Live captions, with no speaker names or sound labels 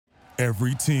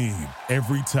Every team,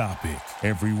 every topic,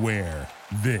 everywhere.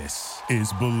 This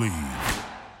is Believe.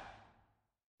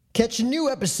 Catch new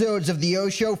episodes of The O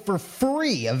Show for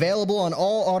free, available on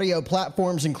all audio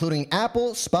platforms including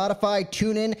Apple, Spotify,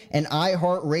 TuneIn, and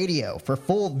iHeartRadio. For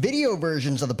full video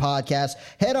versions of the podcast,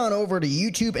 head on over to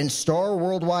YouTube and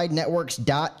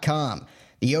StarWorldWideNetworks.com.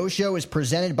 The O Show is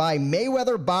presented by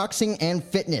Mayweather Boxing and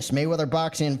Fitness. Mayweather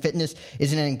Boxing and Fitness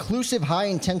is an inclusive,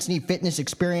 high-intensity fitness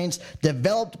experience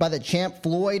developed by the champ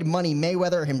Floyd Money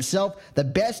Mayweather himself, the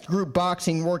best group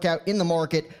boxing workout in the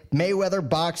market, Mayweather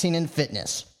Boxing and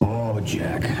Fitness. Oh,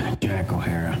 Jack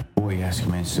O'Hara. Boy, you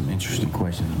asking me some interesting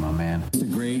questions, my man. It's a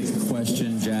great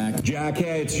question, Jack. Jack,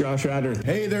 hey, it's Josh Ryder.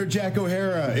 Hey there, Jack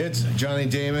O'Hara. It's Johnny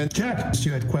Damon. Jack,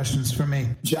 you had questions for me.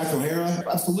 Jack O'Hara?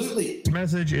 Absolutely. This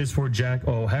message is for Jack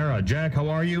O'Hara. Jack, how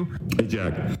are you? Hey,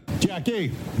 Jack. Jack, hey,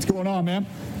 what's going on, man?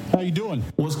 How you doing?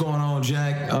 What's going on,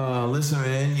 Jack? Listen,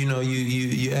 man,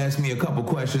 you asked me a couple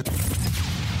questions.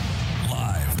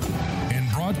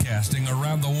 Broadcasting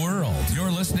around the world.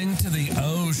 You're listening to The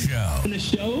O Show. On the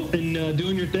show and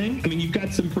doing your thing. I mean, you've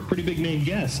got some pretty big name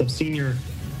guests. I've seen your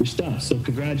stuff, so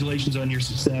congratulations on your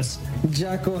success.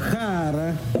 Jack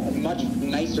O'Hara. A much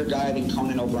nicer guy than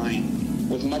Conan O'Brien,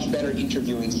 with much better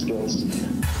interviewing skills.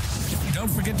 Don't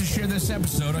forget to share this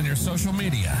episode on your social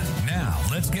media. Now,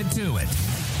 let's get to it.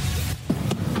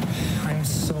 I'm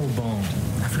so boned.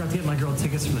 I forgot to get my girl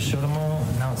tickets for the show tomorrow,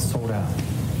 and now it's sold out.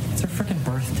 It's her freaking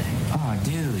birthday. Oh,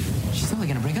 dude. She's totally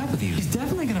gonna break up with you. She's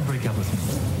definitely gonna break up with me.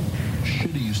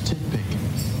 Should've used tick pick.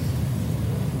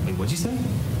 Wait, what'd you say?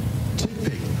 Tick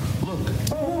pick. Look.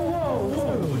 Whoa.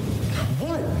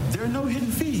 What? There are no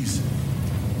hidden fees.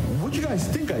 What'd you guys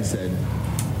think I said?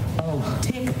 Oh,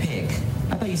 tick pick.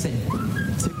 I thought you said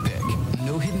Tick pick.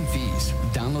 No hidden fees.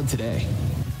 Download today.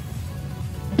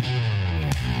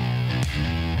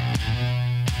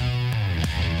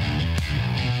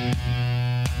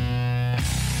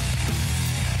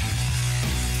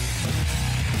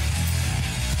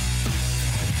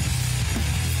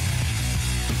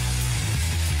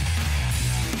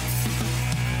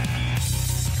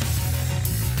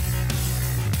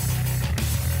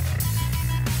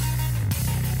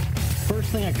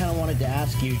 Thing I kind of wanted to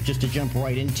ask you, just to jump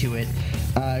right into it,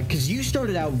 because you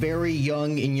started out very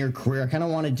young in your career. I kind of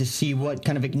wanted to see what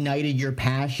kind of ignited your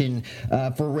passion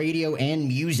for radio and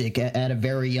music at a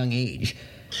very young age.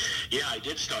 Yeah, I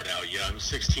did start out young,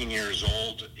 16 years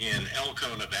old in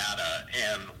Elko, Nevada,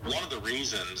 and one of the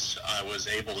reasons I was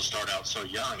able to start out so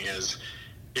young is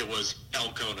it was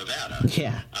Elko, Nevada.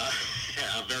 Yeah.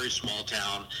 A very small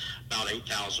town, about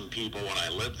 8,000 people when I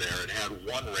lived there. It had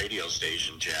one radio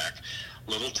station, Jack.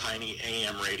 Little tiny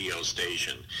AM radio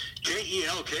station.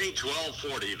 KELK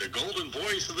 1240, the golden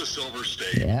voice of the Silver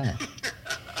State. Yeah.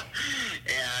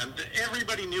 And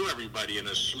everybody knew everybody in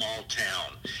a small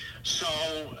town. So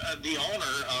the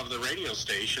owner of the radio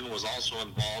station was also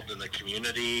involved in the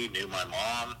community, knew my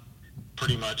mom,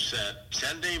 pretty much said,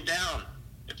 send Dave down.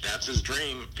 If that's his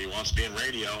dream, if he wants to be in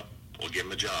radio, we'll give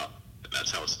him a job.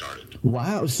 That's how it started.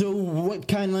 Wow. So what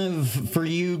kind of, for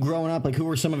you growing up, like who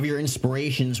were some of your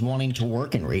inspirations wanting to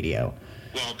work in radio?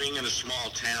 Well, being in a small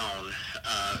town,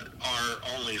 our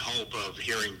only hope of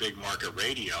hearing big market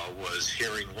radio was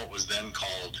hearing what was then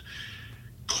called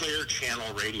Clear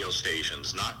Channel radio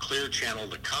stations. Not Clear Channel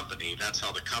the company, that's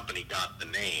how the company got the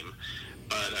name.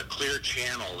 But a clear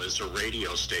channel is a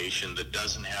radio station that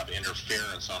doesn't have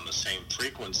interference on the same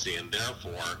frequency and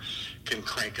therefore can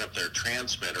crank up their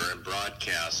transmitter and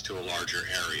broadcast to a larger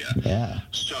area. Yeah.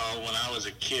 So when I was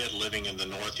a kid living in the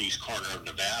northeast corner of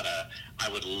Nevada, I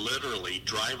would literally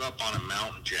drive up on a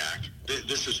mountain, Jack.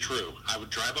 This is true. I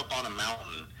would drive up on a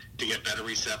mountain to get better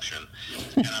reception,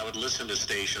 and I would listen to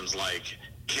stations like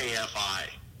KFI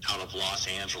out of Los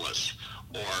Angeles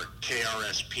or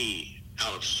KRSP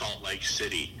out of Salt Lake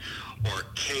City, or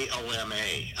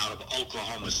KOMA out of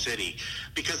Oklahoma City,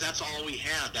 because that's all we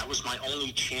had. That was my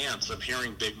only chance of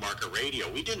hearing big market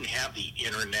radio. We didn't have the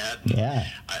internet. Yeah.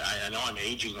 I know I'm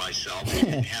aging myself. We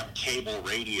didn't have cable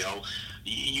radio.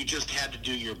 You just had to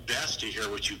do your best to hear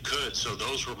what you could. So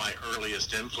those were my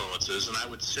earliest influences. And I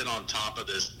would sit on top of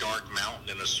this dark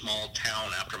mountain in a small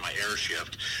town after my air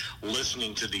shift,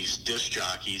 listening to these disc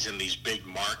jockeys in these big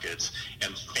markets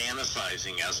and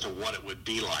fantasizing as to what it would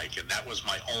be like. And that was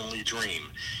my only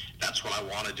dream. That's what I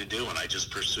wanted to do, and I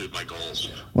just pursued my goals.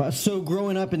 Well, so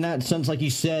growing up in that sense, like you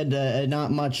said,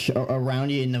 not much around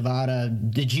you in Nevada,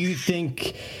 did you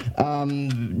think,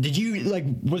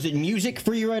 was it music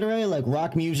for you right away? Like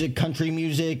rock music, country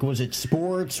music? Was it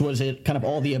sports? Was it kind of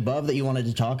all the above that you wanted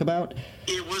to talk about?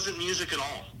 It wasn't music at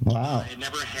all. Wow. It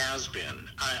never has been.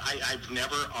 I've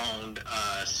never owned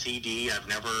a CD. I've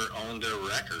never owned a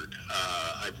record.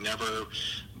 I've never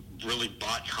really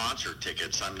bought concert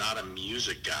tickets. I'm not a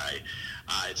music guy.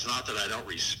 It's not that I don't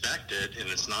respect it, and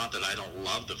it's not that I don't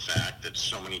love the fact that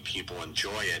so many people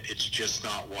enjoy it. It's just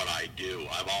not what I do.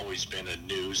 I've always been a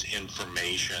news,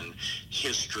 information,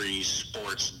 history,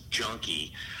 sports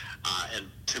junkie. And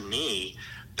to me,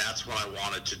 that's what I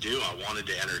wanted to do. I wanted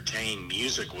to entertain.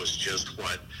 Music was just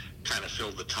what kind of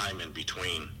filled the time in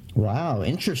between. Wow,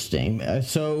 interesting.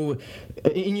 So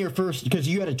in your first, because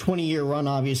you had a 20-year run,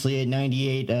 obviously, at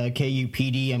 98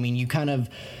 KUPD, I mean, you kind of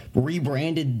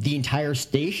rebranded the entire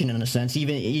station in a sense,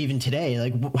 even today.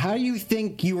 Like, how do you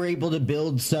think you were able to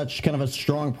build such kind of a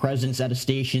strong presence at a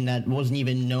station that wasn't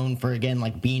even known for, again,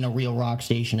 like being a real rock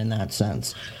station in that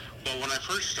sense? Well, when I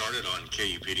first started on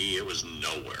KUPD, it was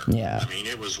nowhere. Yeah. I mean,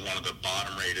 it was one of the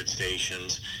bottom-rated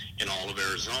stations in all of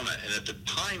Arizona. And at the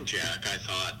time, Jack, I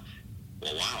thought,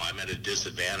 well, wow, I'm at a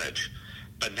disadvantage.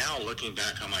 But now, looking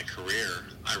back on my career,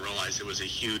 I realized it was a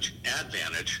huge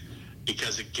advantage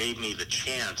because it gave me the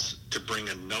chance to bring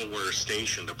a nowhere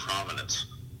station to prominence.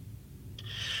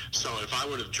 So if I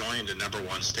would have joined a number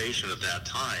one station at that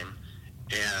time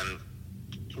and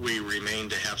we remained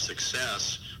to have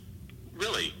success,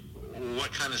 really,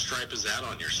 what kind of stripe is that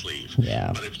on your sleeve?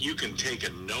 Yeah. But if you can take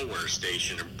a nowhere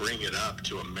station and bring it up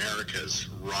to America's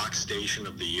rock station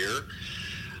of the year,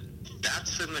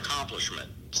 that's an accomplishment.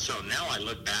 So now I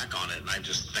look back on it and I'm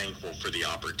just thankful for the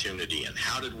opportunity. And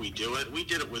how did we do it? We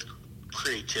did it with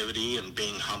creativity and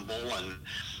being humble and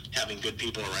having good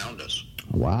people around us.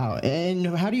 Wow. And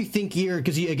how do you think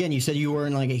because again, you said you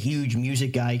weren't like a huge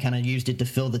music guy, you kind of used it to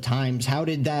fill the times. How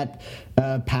did that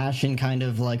passion kind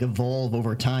of like evolve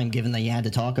over time, given that you had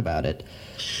to talk about it?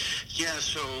 Yeah,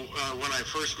 so when I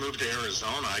first moved to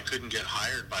Arizona, I couldn't get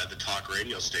hired by the talk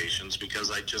radio stations because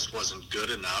I just wasn't good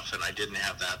enough and I didn't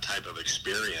have that type of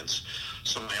experience.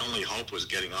 So my only hope was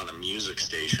getting on a music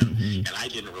station, and I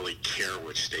didn't really care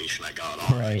which station I got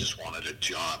on. Right. I just wanted a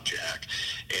job, Jack.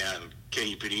 And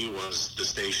KUPD was the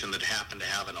station that happened to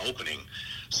have an opening.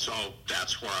 So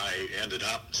that's where I ended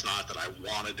up. It's not that I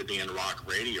wanted to be in rock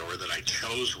radio or that I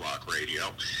chose rock radio.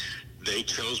 They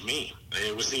chose me.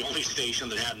 It was the only station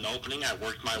that had an opening. I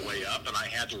worked my way up, and I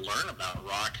had to learn about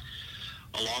rock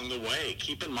along the way.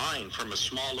 Keep in mind, from a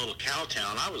small little cow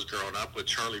town, I was growing up with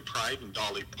Charlie Pride and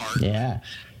Dolly Parton, yeah,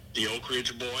 the Oak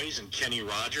Ridge Boys, and Kenny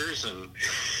Rogers, and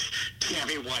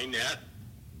Tammy Wynette.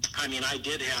 I mean, I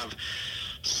did have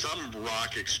some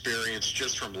rock experience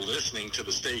just from listening to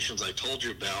the stations I told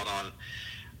you about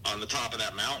on the top of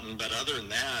that mountain, but other than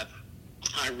that,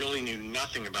 I really knew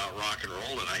nothing about rock and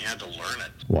roll, and I had to learn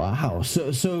it. Wow.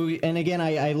 So, and again,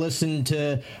 I listened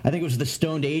to, I think it was the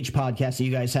Stoned Age podcast that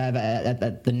you guys have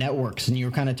at the networks, and you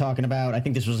were kind of talking about, I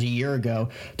think this was a year ago,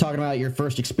 talking about your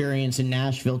first experience in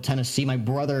Nashville, Tennessee. My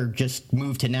brother just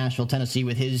moved to Nashville, Tennessee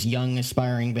with his young,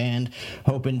 aspiring band,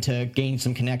 hoping to gain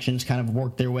some connections, kind of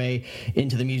work their way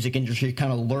into the music industry,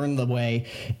 kind of learn the way,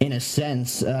 in a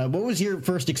sense. What was your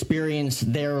first experience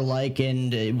there like,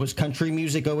 and was country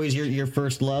music always your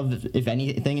first love, if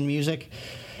anything, in music?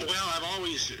 Well, I've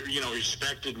always,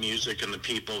 respected music and the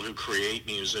people who create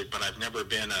music, but I've never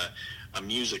been a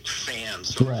music fan.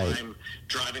 So right. If I'm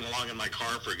driving along in my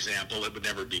car, for example, it would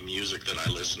never be music that I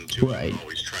listen to. Right. I would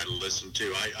always try to listen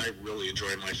to. I really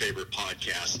enjoy my favorite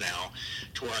podcast now,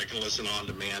 to where I can listen on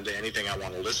demand to anything I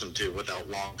want to listen to without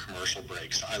long commercial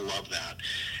breaks. I love that.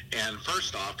 And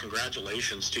first off,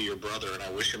 congratulations to your brother, and I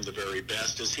wish him the very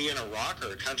best. Is he in a rock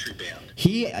or a country band?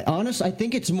 I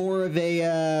think it's more of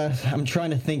a, I'm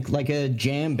trying to think, like a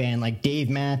jam band, like Dave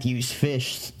Matthews,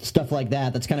 Fish, stuff like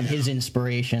that. That's kind of his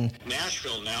inspiration.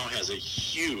 Nashville now has a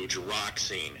huge rock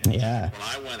scene. Yeah. When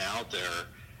I went out there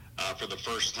for the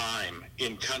first time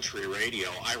in country radio,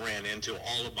 I ran into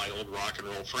all of my old rock and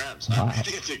roll friends. Wow. I ran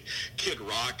into Kid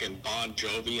Rock and Bon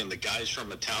Jovi and the guys from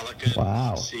Metallica,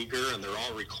 wow, and Seeger, and they're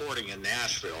all recording in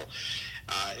Nashville.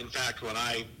 In fact, when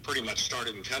I pretty much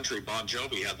started in country, Bon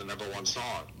Jovi had the #1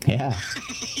 song. Yeah.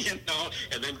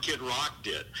 And then Kid Rock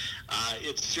did.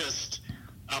 It's just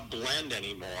a blend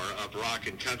anymore of rock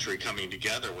and country coming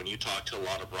together. When you talk to a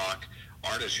lot of rock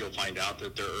artists, you'll find out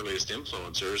that their earliest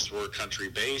influencers were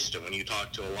country-based, and when you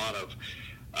talk to a lot of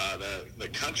the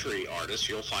country artists,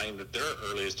 you'll find that their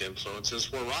earliest influences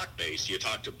were rock-based. You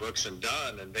talk to Brooks and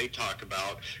Dunn, and they talk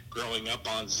about growing up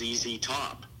on ZZ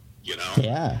Top,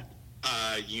 Yeah.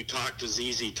 You talk to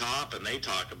ZZ Top, and they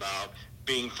talk about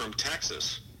being from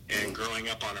Texas And growing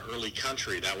up on early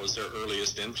country, that was their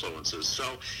earliest influences.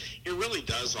 So it really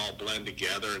does all blend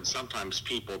together, and sometimes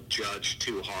people judge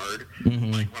too hard.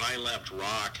 Mm-hmm. Like when I left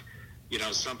rock,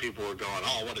 some people were going,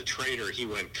 oh, what a traitor, he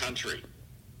went country.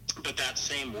 But that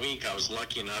same week, I was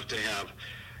lucky enough to have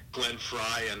Glenn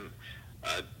Frey and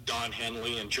Don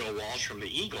Henley and Joe Walsh from the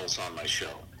Eagles on my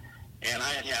show. And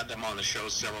I had them on the show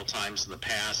several times in the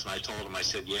past, and I told them, I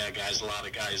said, yeah, guys, a lot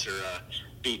of guys are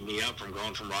beating me up from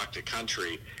going from rock to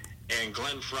country. And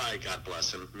Glenn Frey, God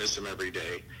bless him, miss him every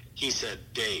day, he said,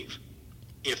 Dave,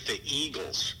 if the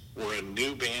Eagles were a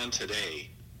new band today,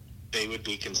 they would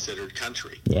be considered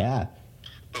country. Yeah.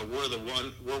 But we're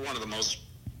one of the most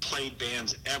played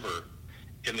bands ever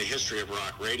in the history of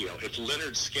rock radio. If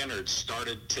Lynyrd Skynyrd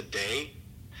started today,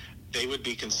 they would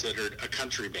be considered a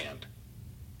country band.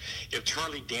 If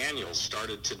Charlie Daniels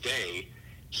started today,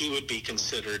 he would be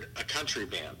considered a country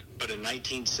band. But in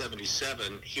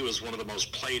 1977, he was one of the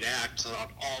most played acts on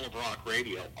all of rock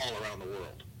radio all around the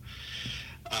world.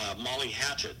 Molly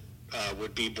Hatchet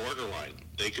would be borderline.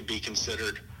 They could be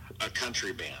considered a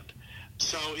country band.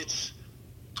 So it's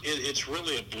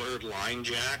really a blurred line,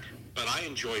 Jack, but I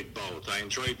enjoyed both. I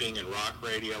enjoyed being in rock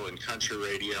radio and country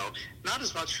radio, not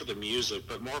as much for the music,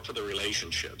 but more for the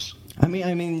relationships. I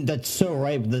mean, that's so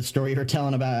right. The story you're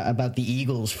telling about the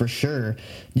Eagles, for sure.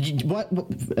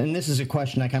 And this is a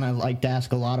question I kind of like to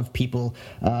ask a lot of people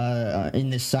in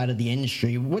this side of the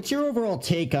industry. What's your overall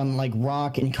take on like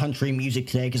rock and country music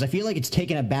today? Because I feel like it's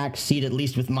taken a back seat, at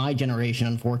least with my generation,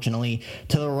 unfortunately,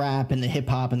 to the rap and the hip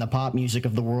hop and the pop music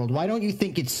of the world. Why don't you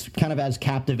think it's kind of as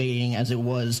captivating as it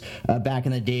was back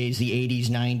in the days, the 80s,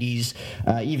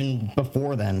 90s, even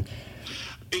before then?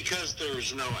 Because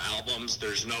there's no albums,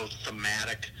 there's no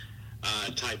thematic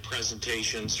type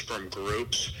presentations from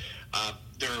groups.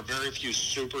 There are very few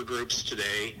super groups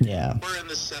today. Yeah. Where in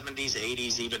the 70s,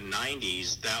 80s, even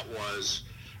 90s, that was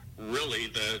really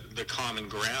the common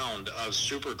ground of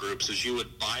super groups, is you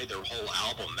would buy their whole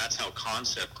album. That's how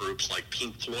concept groups like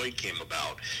Pink Floyd came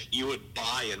about. You would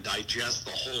buy and digest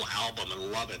the whole album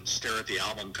and love it and stare at the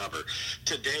album cover.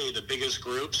 Today, the biggest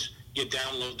groups, you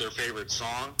download their favorite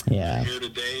song. Yeah. They're here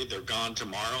today, they're gone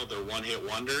tomorrow. They're one-hit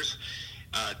wonders.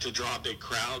 To draw big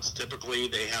crowds, typically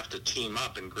they have to team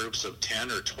up in groups of 10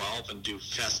 or 12 and do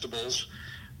festivals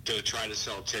to try to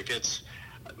sell tickets.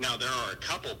 Now, there are a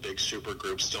couple big super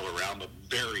groups still around, but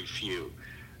very few,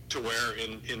 to where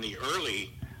in the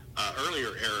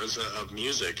earlier eras of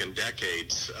music and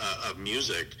decades of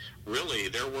music, really,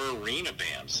 there were arena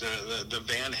bands, the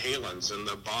Van Halens and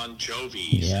the Bon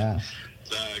Jovis. Yeah.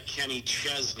 The Kenny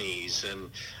Chesneys, and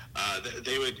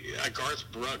they would, Garth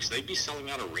Brooks, they'd be selling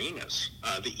out arenas.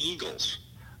 The Eagles.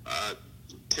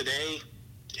 Today,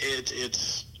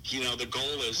 it's the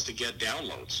goal is to get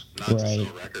downloads, not to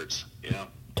sell records.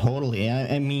 Totally.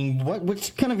 I mean, what's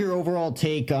kind of your overall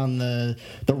take on the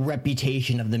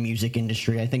reputation of the music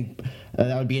industry? I think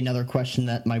that would be another question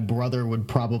that my brother would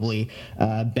probably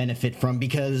benefit from,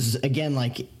 because, again,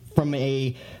 like, from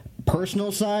a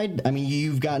personal side, I mean,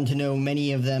 you've gotten to know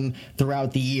many of them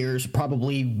throughout the years,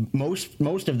 probably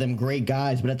most of them great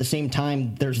guys, but at the same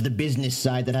time, there's the business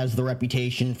side that has the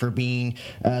reputation for being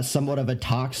somewhat of a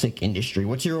toxic industry.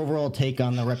 What's your overall take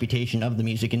on the reputation of the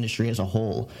music industry as a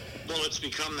whole? Well, it's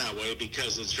become that way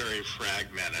because it's very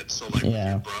fragmented. So like with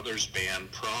your brother's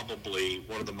band, probably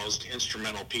one of the most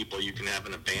instrumental people you can have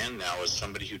in a band now is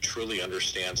somebody who truly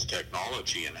understands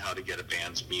technology and how to get a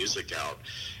band's music out.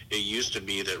 It used to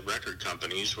be that record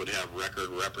companies would have record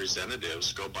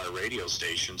representatives go by radio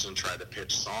stations and try to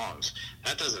pitch songs.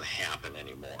 That doesn't happen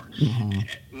anymore.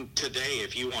 Mm-hmm. Today,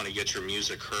 if you want to get your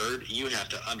music heard, you have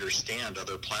to understand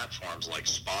other platforms like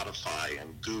Spotify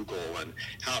and Google and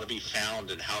how to be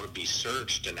found and how to be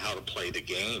searched and how to play the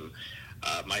game.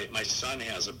 My son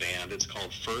has a band. It's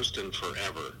called First and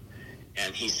Forever.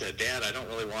 And he said, Dad, I don't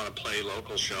really want to play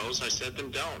local shows. I said,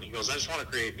 then don't. He goes, I just want to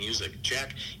create music.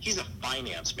 Jack, he's a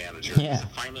finance manager. Yeah. He's a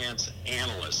finance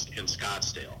analyst in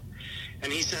Scottsdale.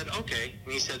 And he said, okay.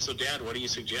 And he said, so Dad, what do you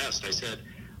suggest? I said,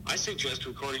 I suggest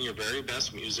recording your very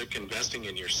best music, investing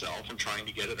in yourself, and trying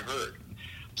to get it heard.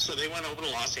 So they went over to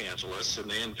Los Angeles, and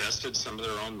they invested some of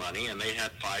their own money, and they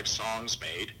had 5 songs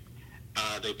made.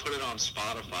 They put it on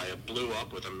Spotify. It blew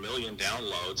up with 1 million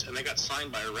downloads, and they got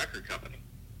signed by a record company.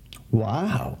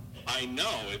 Wow. I know.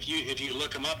 If you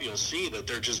look them up, you'll see that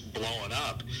they're just blowing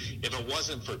up. If it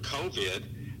wasn't for COVID,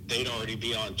 they'd already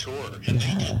be on tour. And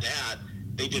they did that.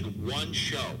 They did one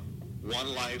show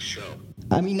one live show.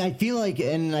 I mean, I feel like,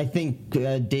 and I think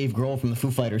Dave Grohl from the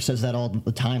Foo Fighters says that all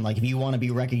the time, like, if you want to be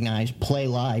recognized, play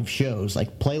live shows.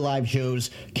 Like, play live shows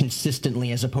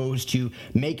consistently as opposed to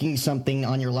making something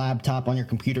on your laptop, on your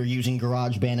computer, using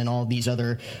GarageBand and all these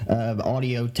other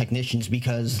audio technicians,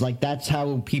 because, like, that's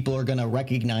how people are going to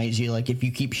recognize you. Like, if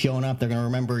you keep showing up, they're going to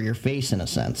remember your face in a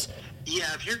sense.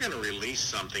 Yeah, if you're going to release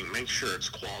something, make sure it's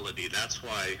quality. That's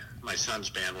why my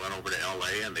son's band went over to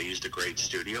L.A. and they used a great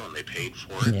studio and they paid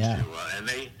for it. Yeah. And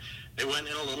they went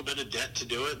in a little bit of debt to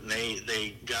do it, and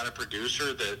they got a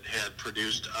producer that had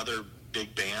produced other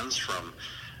big bands from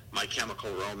My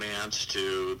Chemical Romance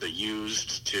to The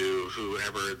Used to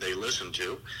whoever they listened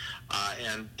to,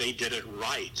 and they did it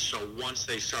right. So once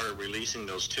they started releasing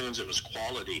those tunes, it was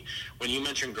quality. When you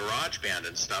mentioned GarageBand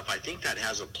and stuff, I think that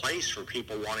has a place for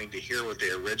people wanting to hear what they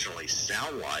originally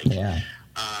sound like. Yeah.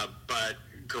 But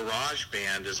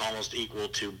GarageBand is almost equal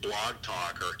to Blog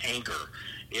Talk or Anchor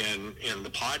in the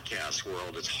podcast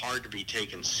world. It's hard to be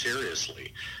taken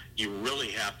seriously. You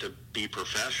really have to be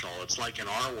professional. It's like in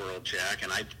our world, Jack,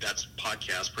 and that's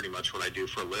podcast pretty much what I do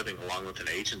for a living along with an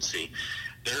agency.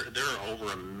 There are over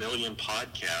 1 million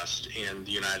podcasts in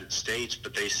the United States,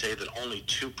 but they say that only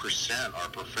 2% are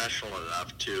professional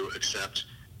enough to accept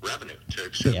revenue, to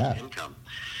accept income,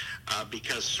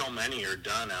 because so many are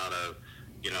done out of,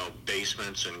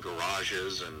 basements and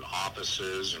garages and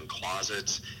offices and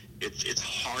closets. It's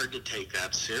hard to take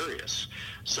that serious.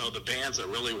 So the bands that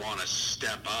really want to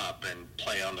step up and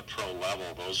play on the pro level,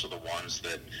 those are the ones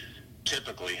that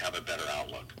typically have a better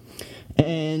outlook.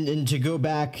 And to go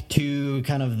back to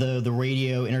kind of the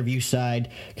radio interview side,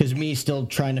 because me still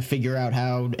trying to figure out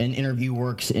how an interview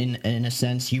works in a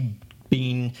sense, you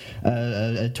being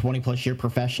a 20-plus year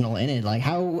professional in it, like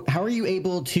how are you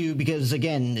able to, because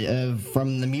again,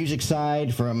 from the music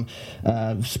side, from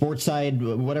sports side,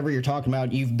 whatever you're talking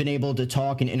about, you've been able to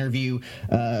talk and interview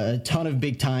a ton of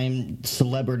big-time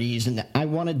celebrities, and I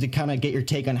wanted to kind of get your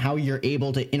take on how you're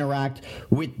able to interact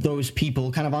with those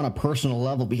people kind of on a personal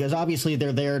level, because obviously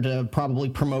they're there to probably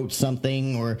promote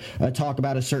something or talk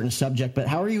about a certain subject, but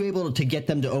how are you able to get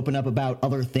them to open up about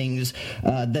other things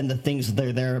than the things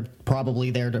they're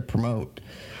probably there to promote?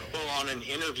 Well, on an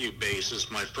interview basis,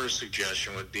 my first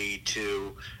suggestion would be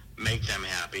to make them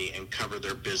happy and cover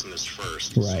their business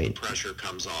first. Right. So the pressure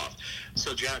comes off.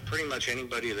 So, Jack, pretty much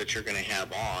anybody that you're going to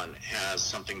have on has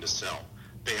something to sell.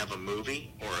 They have a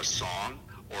movie or a song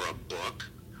or a book,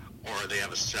 or they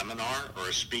have a seminar or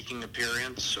a speaking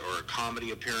appearance or a comedy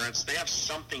appearance. They have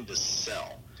something to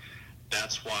sell.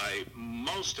 That's why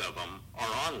most of them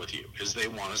are on with you, is they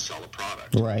want to sell a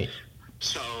product. Right.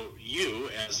 So you,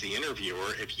 as the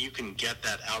interviewer, if you can get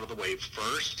that out of the way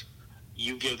first,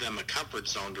 you give them a comfort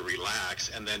zone to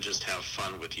relax and then just have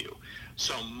fun with you.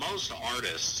 So most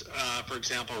artists, for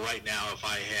example, right now, if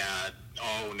I had,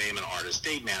 name an artist,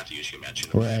 Dave Matthews, you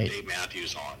mentioned, right. Dave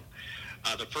Matthews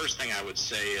on. The first thing I would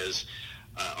say is,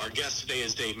 our guest today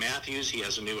is Dave Matthews. He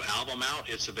has a new album out.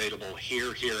 It's available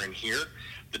here, here, and here.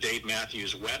 The Dave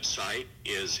Matthews website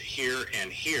is Here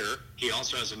and Here. He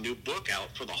also has a new book out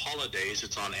for the holidays.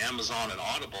 It's on Amazon and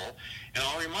Audible. And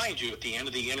I'll remind you at the end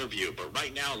of the interview, but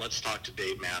right now let's talk to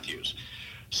Dave Matthews.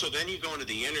 So then you go into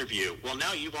the interview. Well,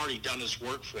 now you've already done his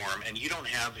work for him, and you don't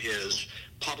have his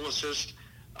publicist,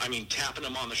 tapping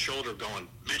him on the shoulder going,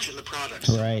 mention the product,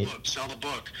 right. Sell the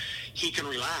book. He can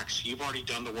relax. You've already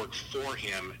done the work for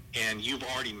him, and you've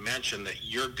already mentioned that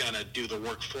you're going to do the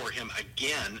work for him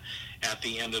again at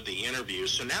the end of the interview.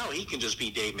 So now he can just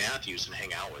be Dave Matthews and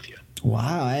hang out with you.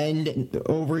 Wow. And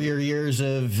over your years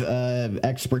of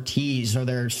expertise, are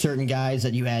there certain guys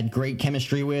that you had great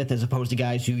chemistry with as opposed to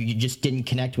guys who you just didn't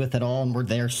connect with at all and were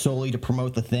there solely to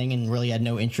promote the thing and really had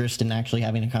no interest in actually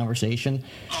having a conversation?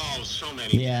 Oh, so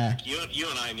many. Yeah. You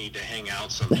and I need to hang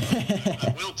out sometime.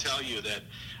 I will tell you that,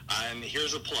 and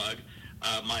here's a plug,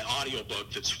 my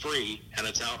audiobook that's free, and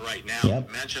it's out right now, yep.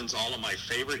 mentions all of my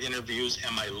favorite interviews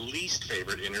and my least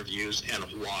favorite interviews and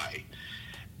why.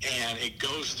 And it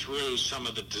goes through some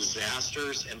of the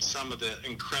disasters and some of the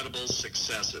incredible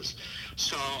successes.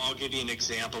 So I'll give you an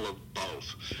example of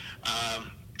both.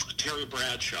 Terry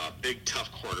Bradshaw, big,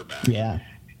 tough quarterback. Yeah.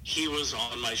 He was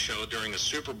on my show during a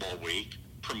Super Bowl week,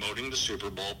 promoting the Super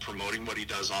Bowl, promoting what he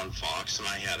does on Fox, and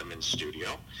I had him in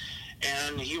studio.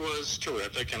 And he was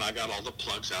terrific, and I got all the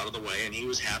plugs out of the way, and he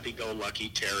was happy-go-lucky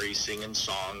Terry, singing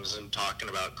songs and talking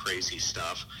about crazy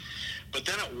stuff. But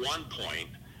then at one point,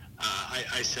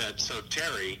 I said, so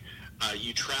Terry,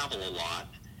 you travel a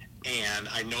lot, and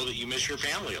I know that you miss your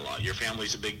family a lot. Your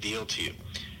family's a big deal to you.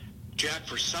 Jack,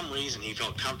 for some reason, he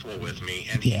felt comfortable with me,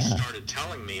 and he started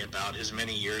telling me about his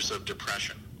many years of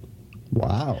depression.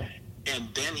 Wow.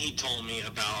 And then he told me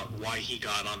about why he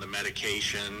got on the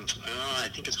medication. I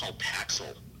think it's called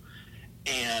Paxil.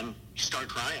 And he started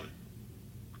crying.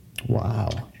 Wow.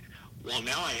 Well,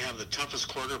 now I have the toughest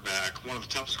quarterback, one of the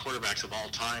toughest quarterbacks of all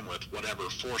time with whatever,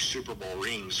 4 Super Bowl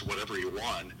rings, whatever he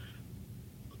won,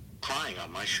 crying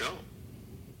on my show.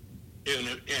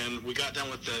 And we got done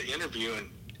with the interview,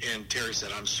 and Terry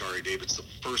said, "I'm sorry, Dave, it's the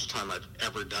first time I've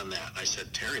ever done that." And I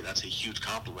said, "Terry, that's a huge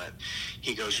compliment."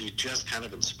 He goes, "You just kind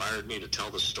of inspired me to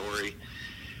tell the story."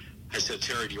 I said,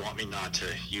 "Terry, do you want me not to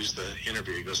use the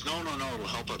interview?" He goes, No, it'll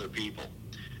help other people.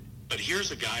 But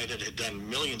here's a guy that had done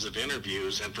millions of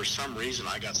interviews, and for some reason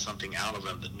I got something out of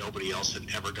him that nobody else had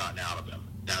ever gotten out of him.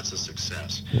 That's a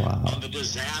success. Wow. On the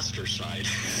disaster side,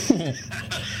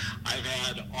 I've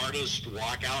had artists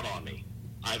walk out on me.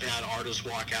 I've had artists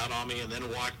walk out on me and then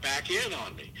walk back in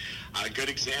on me. A good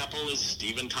example is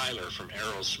Steven Tyler from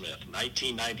Aerosmith.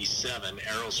 1997,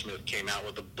 Aerosmith came out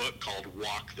with a book called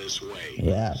Walk This Way.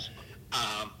 Yeah.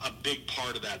 A big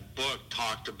part of that book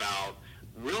talked about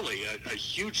really a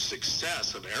huge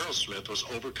success of Aerosmith was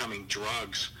overcoming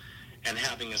drugs and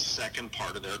having a second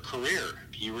part of their career.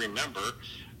 If you remember,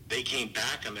 they came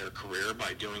back in their career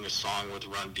by doing a song with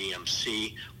Run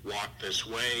DMC, Walk This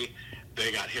Way.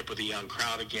 They got hip with a young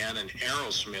crowd again, and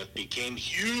Aerosmith became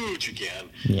huge again.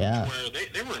 Yeah. Where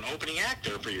they were an opening act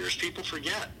there for years. People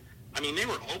forget. I mean, they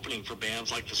were opening for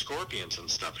bands like the Scorpions and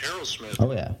stuff.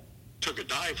 Aerosmith took a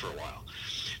dive for a while.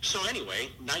 So anyway,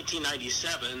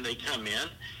 1997, they come in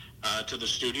to the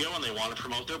studio, and they want to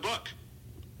promote their book.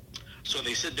 So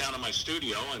they sit down in my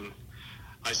studio, and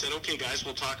I said, "Okay, guys,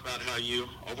 we'll talk about how you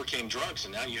overcame drugs,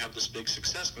 and now you have this big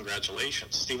success.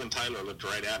 Congratulations." Steven Tyler looked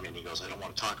right at me, and he goes, "I don't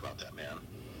want to talk about that, man."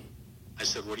 I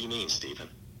said, "What do you mean, Steven?"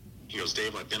 He goes,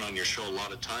 "Dave, I've been on your show a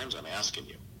lot of times. I'm asking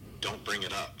you. Don't bring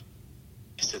it up."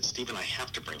 I said, "Steven, I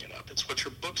have to bring it up. It's what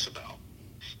your book's about."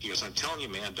 He goes, "I'm telling you,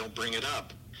 man, don't bring it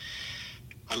up."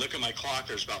 I look at my clock.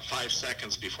 There's about 5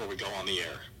 seconds before we go on the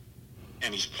air.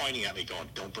 And he's pointing at me going,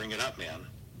 "Don't bring it up, man."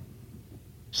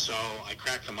 So I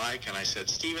cracked the mic and I said,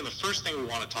 "Steven, the first thing we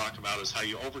want to talk about is how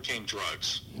you overcame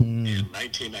drugs in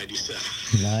 1997.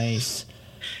 Nice.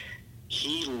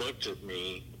 He looked at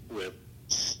me with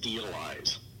steel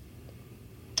eyes.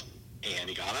 And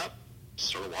he got up,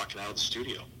 started walking out of the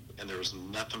studio. And there was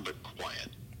nothing but quiet.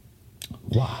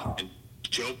 Wow. And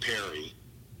Joe Perry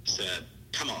said,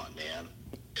 "Come on, man.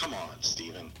 Come on,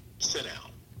 Steven. Sit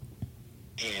down."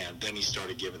 And then he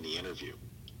started giving the interview.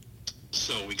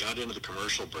 So we got into the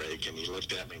commercial break, and he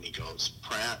looked at me and he goes,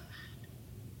 "Pratt,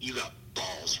 you got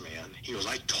balls, man." He goes,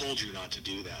 "I told you not to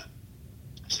do that."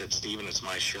 I said, "Steven, it's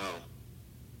my show."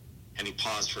 And he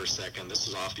paused for a second. This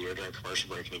is off the air during commercial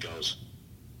break, and he goes,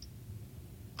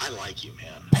 "I like you,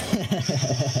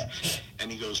 man." And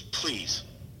he goes, "Please,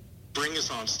 bring us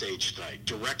on stage tonight,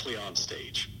 directly on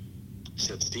stage." I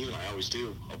said, "Steven, I always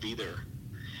do. I'll be there."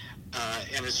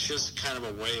 And it's just kind of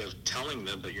a way of telling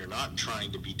them that you're not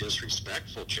trying to be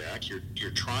disrespectful, Jack.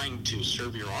 You're trying to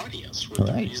serve your audience with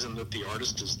the reason that the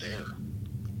artist is there.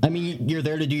 I mean, you're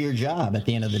there to do your job at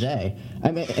the end of the day.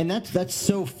 I mean, and that's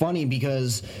so funny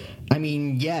because, I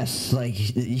mean, yes, like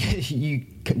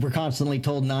we're constantly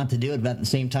told not to do it, but at the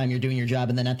same time you're doing your job,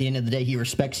 and then at the end of the day he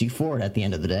respects you for it at the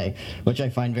end of the day, which I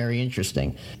find very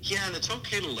interesting. Yeah, and it's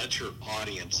okay to let your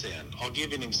audience in. I'll give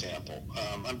you an example.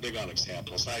 I'm big on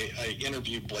examples. I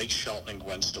interviewed Blake Shelton and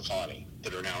Gwen Stefani,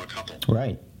 that are now a couple.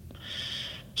 Right.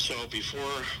 So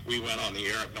before we went on the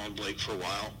air, I've known Blake for a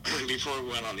while. Before we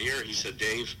went on the air, he said,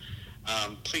 "Dave,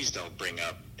 please don't bring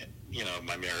up,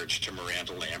 my marriage to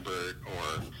Miranda Lambert,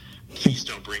 or please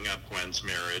don't bring up Gwen's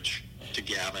marriage to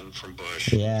Gavin from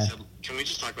Bush." Yeah. He said, "Can we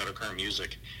just talk about our current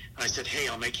music?" And I said, "Hey,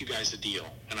 I'll make you guys a deal."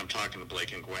 And I'm talking to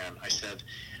Blake and Gwen. I said,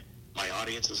 "My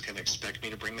audience is going to expect me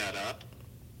to bring that up.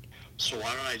 So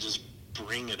why don't I just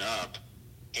bring it up,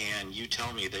 and you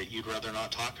tell me that you'd rather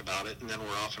not talk about it, and then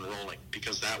we're off and rolling,"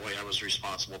 because that way I was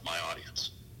responsible with my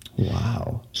audience.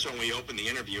 Wow. So when we opened the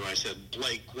interview, I said,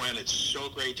 "Blake, Gwen, it's so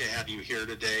great to have you here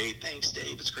today. Thanks,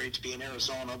 Dave. It's great to be in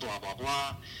Arizona, blah, blah,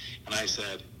 blah." And I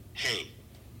said, "Hey,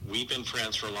 we've been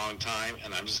friends for a long time,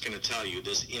 and I'm just going to tell you,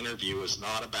 this interview is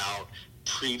not about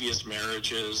previous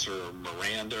marriages or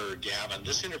Miranda or Gavin.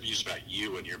 This interview is about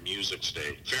you and your music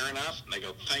today. Fair enough?" And they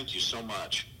go, "Thank you so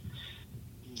much."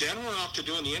 Then we're off to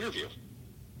doing the interview.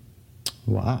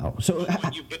 Wow. So,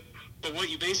 but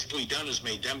what you basically done is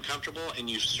made them comfortable, and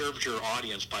you served your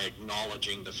audience by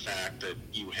acknowledging the fact that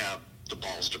you have the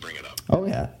balls to bring it up. Oh,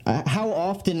 yeah. How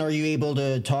often are you able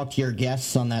to talk to your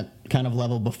guests on that kind of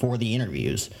level before the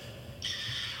interviews?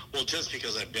 Well, just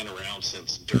because I've been around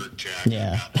since Dirt, Jack,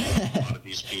 yeah. I've gotten to know a lot of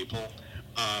these people.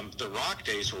 The rock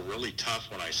days were really tough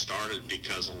when I started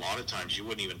because a lot of times you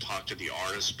wouldn't even talk to the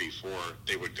artists before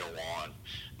they would go on.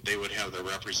 They would have their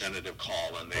representative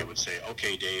call and they would say,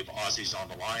 okay, Dave, Ozzy's on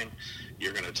the line.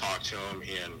 You're going to talk to him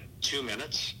in 2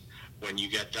 minutes. When you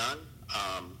get done,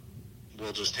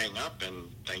 we'll just hang up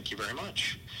and thank you very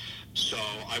much. So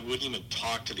I wouldn't even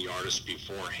talk to the artist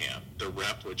beforehand. The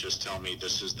rep would just tell me,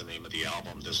 this is the name of the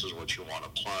album. This is what you want to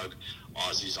plug.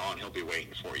 Ozzy's on. He'll be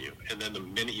waiting for you. And then the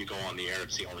minute you go on the air,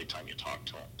 it's the only time you talk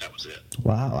to him. That was it.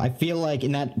 Wow. I feel like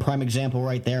in that prime example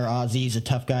right there, Ozzy's a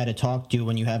tough guy to talk to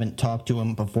when you haven't talked to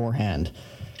him beforehand.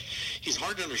 He's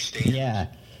hard to understand. Yeah.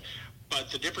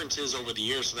 But the difference is over the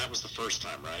years, so that was the first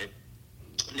time, right?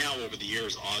 Now, over the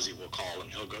years, Ozzy will call and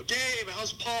he'll go, Dave,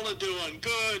 how's Paula doing?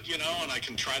 Good, and I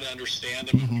can try to understand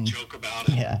him and we joke about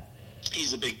it. Yeah.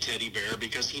 He's a big teddy bear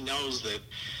because he knows that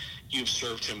you've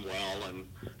served him well and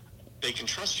they can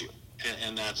trust you.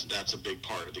 And that's a big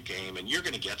part of the game. And you're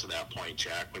going to get to that point,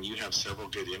 Jack, when you have several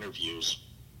good interviews.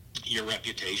 Your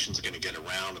reputation's going to get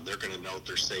around and they're going to know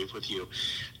they're safe with you.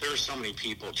 There are so many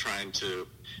people trying to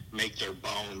make their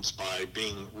bones by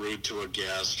being rude to a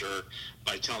guest or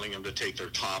by telling them to take their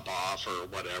top off or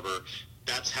whatever.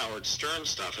 That's Howard Stern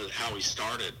stuff, how he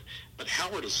started. But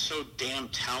Howard is so damn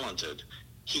talented,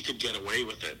 he could get away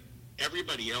with it.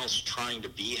 Everybody else trying to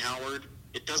be Howard,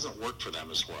 it doesn't work for them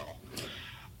as well.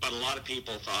 But a lot of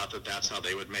people thought that that's how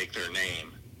they would make their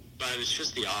name. But it's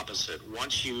just the opposite.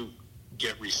 Once you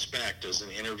get respect as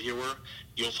an interviewer,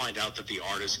 you'll find out that the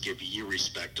artists give you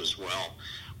respect as well.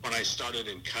 When I started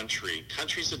in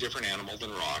country's a different animal than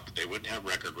rock. They wouldn't have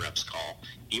record reps call.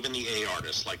 Even the A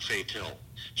artists like Faith Hill,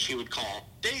 she would call,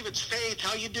 Dave, it's Faith,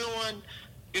 how you doing?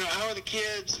 How are the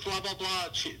kids? Blah, blah, blah.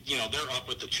 They're up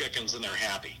with the chickens and they're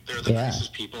happy. They're the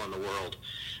nicest people in the world.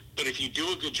 But if you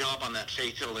do a good job on that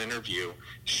Faith Hill interview,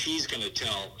 she's going to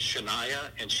tell Shania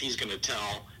and she's going to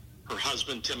tell her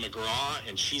husband, Tim McGraw,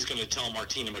 and she's going to tell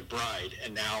Martina McBride,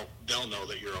 and now they'll know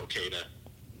that you're okay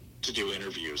to do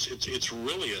interviews. It's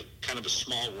really a kind of a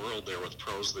small world there with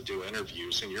pros that do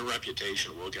interviews, and your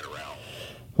reputation will get around.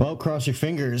 Well, cross your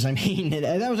fingers. I mean,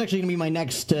 that was actually going to be my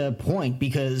next point,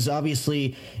 because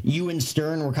obviously you and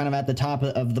Stern were kind of at the top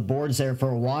of the boards there for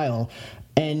a while.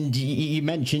 And you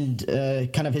mentioned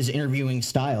kind of his interviewing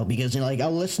style, because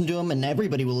I'll listen to him and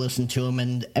everybody will listen to him,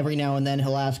 and every now and then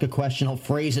he'll ask a question, he'll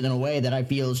phrase it in a way that I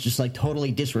feel is just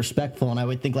totally disrespectful, and I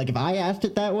would think if I asked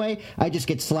it that way, I just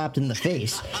get slapped in the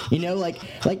face.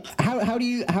 How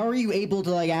are you able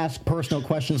to ask personal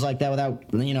questions like that without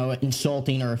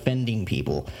insulting or offending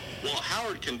people? Well,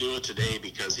 Howard can do it today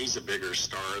because he's a bigger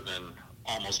star than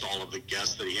almost all of the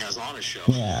guests that he has on his show.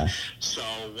 Yeah. So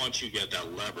once you get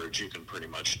that leverage, you can pretty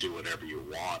much do whatever you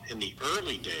want. In the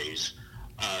early days,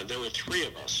 there were three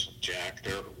of us, Jack.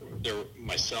 There were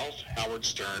myself, Howard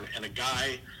Stern, and a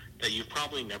guy that you've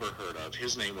probably never heard of.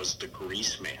 His name was the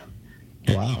Grease Man.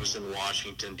 And wow. He was in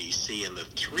Washington, D.C., and the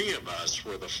three of us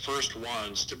were the first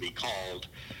ones to be called,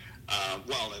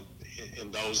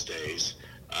 in those days,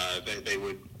 they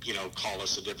would, call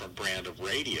us a different brand of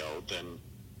radio than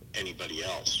anybody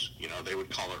else. They would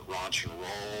call it Raunch and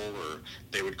Roll, or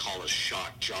they would call us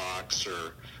Shock Jocks,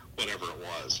 or whatever it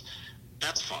was.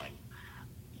 That's fine.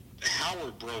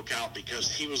 Howard broke out because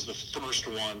he was the first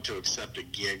one to accept a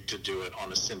gig to do it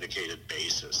on a syndicated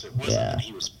basis. It wasn't that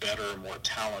he was better and more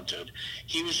talented.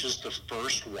 He was just the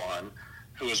first one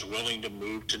who was willing to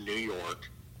move to New York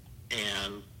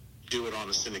and do it on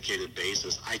a syndicated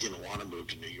basis. I didn't want to move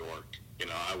to New York.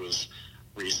 I was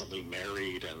recently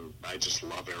married and I just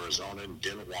love Arizona and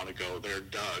didn't want to go there.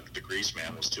 Doug, the Grease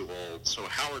Man, was too old. So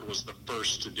Howard was the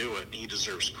first to do it, and he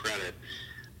deserves credit.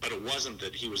 But it wasn't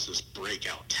that he was this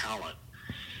breakout talent.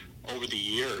 Over the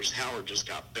years, Howard just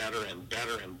got better and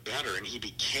better and better, and he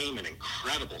became an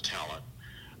incredible talent.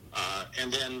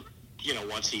 And then,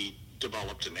 once he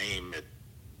developed a name,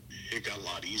 it got a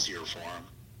lot easier for him.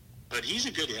 But he's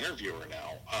a good interviewer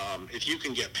now. If you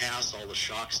can get past all the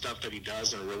shock stuff that he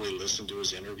does and really listen to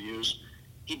his interviews,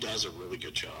 he does a really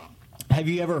good job. Have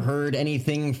you ever heard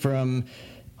anything from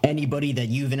anybody that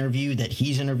you've interviewed that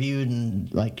he's interviewed,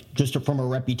 and just from a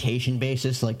reputation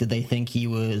basis? Did they think he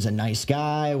was a nice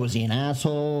guy? Was he an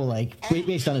asshole?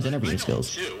 Based on his interviewing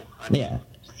skills. Too. Yeah.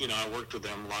 I worked with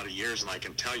him a lot of years, and I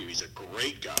can tell you he's a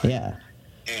great guy. Yeah.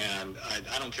 And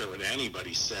I don't care what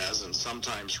anybody says, and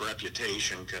sometimes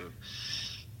reputation can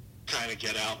kind of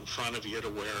get out in front of you to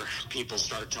where people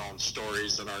start telling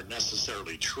stories that aren't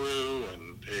necessarily true,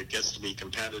 and it gets to be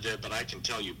competitive. But I can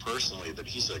tell you personally that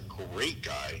he's a great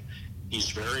guy. He's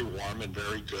very warm and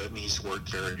very good, and he's worked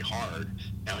very hard.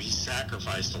 Now, he's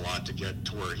sacrificed a lot to get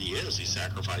to where he is. He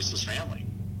sacrificed his family.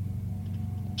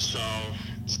 So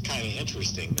It's kind of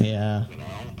interesting. Yeah. You know,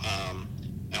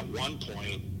 at one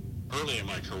point, early in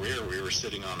my career, we were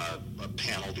sitting on a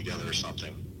panel together or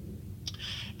something.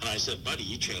 And I said, buddy,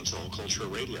 you changed the whole culture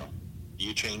of radio.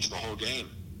 You changed the whole game.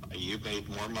 You made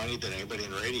more money than anybody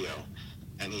in radio.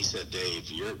 And he said, Dave,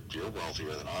 you're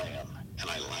wealthier than I am. And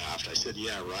I laughed. I said,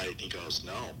 yeah, right. He goes,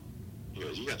 no. He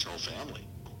goes, you got your whole family.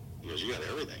 He goes, you got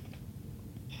everything.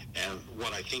 And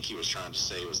what I think he was trying to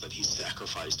say was that he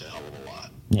sacrificed a hell of a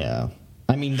lot. Yeah.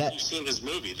 I mean, if you've seen his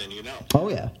movie, then you know. Oh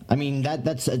yeah, I mean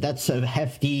that's a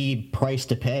hefty price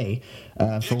to pay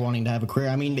for wanting to have a career.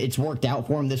 I mean, it's worked out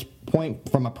for him this point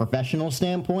from a professional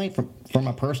standpoint. From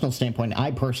a personal standpoint,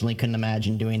 I personally couldn't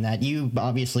imagine doing that. You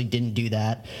obviously didn't do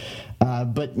that,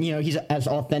 but you know he's as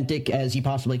authentic as he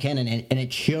possibly can, and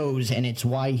it shows, and it's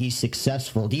why he's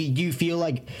successful. Do you feel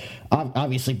like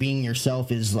obviously being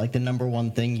yourself is like the number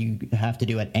one thing you have to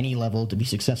do at any level to be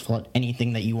successful at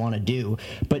anything that you want to do,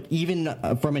 but even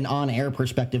from an on-air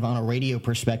perspective, on a radio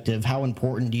perspective, how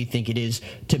important do you think it is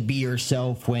to be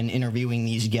yourself when interviewing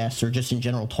these guests or just in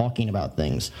general talking about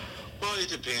things? Well, it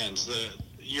depends.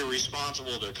 You're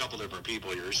responsible to a couple different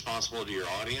people. You're responsible to your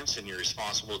audience and you're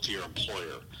responsible to your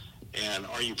employer. And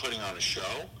are you putting on a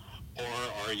show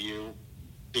or are you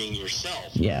being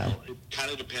yourself? Yeah. Well, it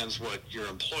kind of depends what your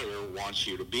employer wants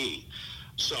you to be.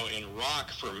 So in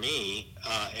rock for me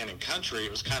and in country,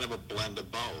 it was kind of a blend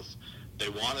of both. They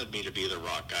wanted me to be the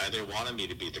rock guy. They wanted me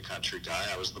to be the country guy.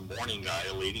 I was the morning guy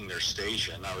leading their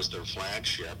station. I was their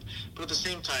flagship. But at the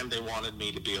same time, they wanted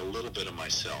me to be a little bit of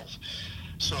myself.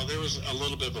 So there was a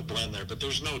little bit of a blend there, but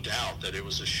there's no doubt that it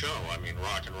was a show. I mean,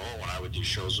 rock and roll, when I would do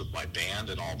shows with my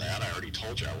band and all that, I already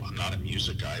told you I'm not a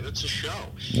music guy. That's a show.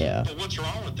 Yeah. But what's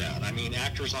wrong with that? I mean,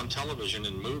 actors on television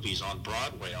and movies, on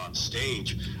Broadway, on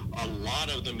stage, a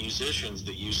lot of the musicians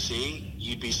that you see,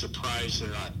 you'd be surprised they're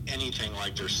not anything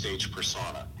like their stage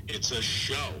persona. It's a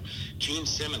show. Gene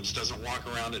Simmons doesn't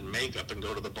walk around in makeup and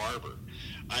go to the barber.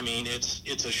 I mean,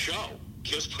 it's a show.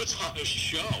 Kiss puts on a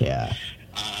show. Yeah.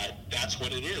 That's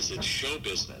what it is. It's show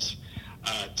business.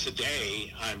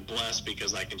 Today, I'm blessed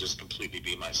because I can just completely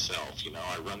be myself. You know,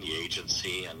 I run the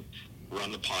agency and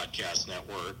run the podcast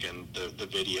network and the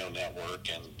video network,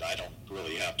 and I don't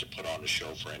really have to put on a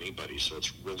show for anybody, so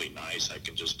it's really nice. I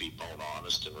can just be bone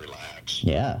honest and relax.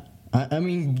 Yeah. I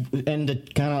mean, and to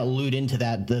kind of allude into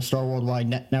that, the Star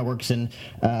Worldwide networks and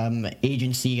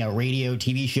agency, radio,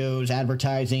 TV shows,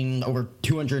 advertising, over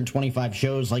 225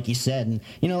 shows, like you said. And,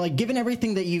 you know, like, given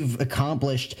everything that you've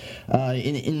accomplished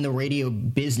in the radio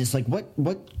business, like,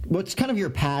 what's kind of your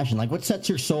passion? Like, what sets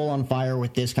your soul on fire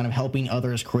with this, kind of helping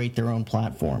others create their own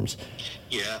platforms?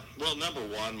 Yeah, well, number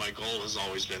one, my goal has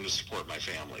always been to support my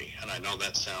family. And I know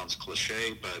that sounds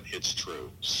cliche, but it's true.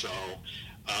 So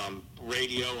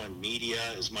radio and media,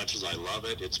 as much as I love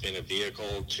it, it's been a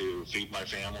vehicle to feed my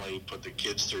family, put the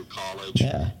kids through college,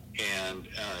 and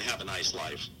have a nice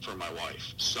life for my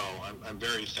wife. So I'm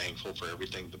very thankful for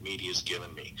everything the media's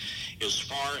given me. As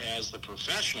far as the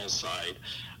professional side,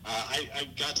 I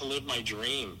got to live my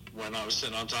dream when I was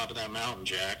sitting on top of that mountain,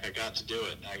 Jack. I got to do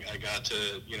it. I got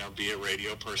to, you know, be a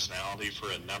radio personality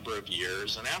for a number of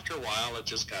years. And after a while, it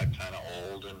just got kind of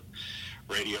old, and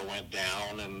radio went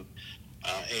down, and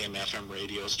AM, FM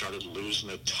radio started losing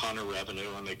a ton of revenue,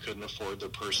 and they couldn't afford their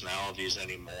personalities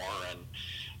anymore. And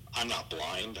I'm not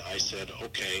blind. I said,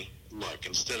 okay, look,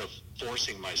 instead of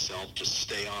forcing myself to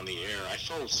stay on the air, I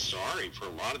feel sorry for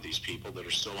a lot of these people that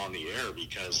are still on the air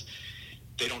because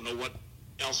they don't know what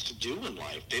else to do in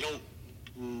life. They don't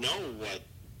know what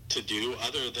to do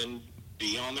other than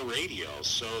be on the radio.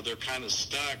 So they're kind of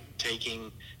stuck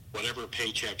taking whatever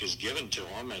paycheck is given to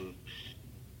them, and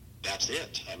that's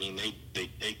it. I mean, they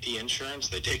take the insurance,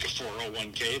 they take a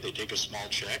 401k, they take a small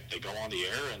check, they go on the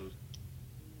air, and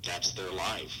that's their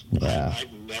life. Yeah.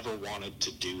 I've never wanted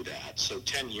to do that. So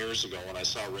 10 years ago, when I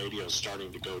saw radio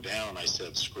starting to go down, I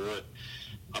said, screw it.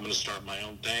 I'm going to start my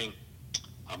own thing.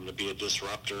 I'm going to be a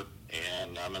disruptor,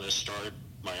 and I'm going to start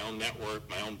my own network,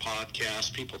 my own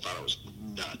podcast. People thought I was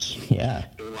nuts. Yeah.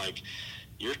 They were like,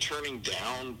 you're turning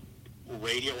down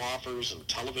radio offers and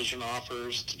television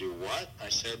offers to do what? I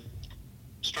said,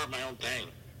 start my own thing.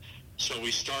 So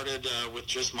we started with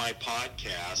just my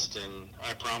podcast, and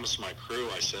I promised my crew,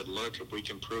 I said, look, if we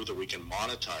can prove that we can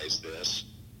monetize this,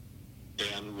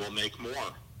 then we'll make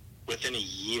more. Within a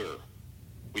year,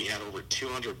 we had over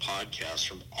 200 podcasts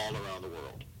from all around the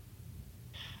world.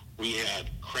 We had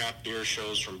craft beer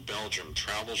shows from Belgium,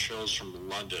 travel shows from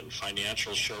London,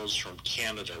 financial shows from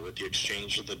Canada with the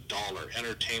exchange of the dollar,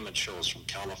 entertainment shows from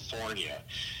California,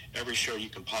 every show you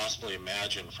can possibly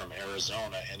imagine from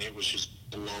Arizona, and it was just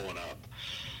blowing up.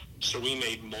 So we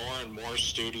made more and more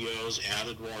studios,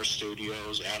 added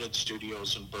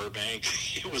studios in Burbank.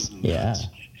 It was nuts.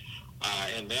 Yeah.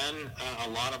 And then a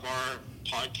lot of our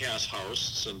podcast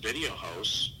hosts and video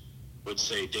hosts would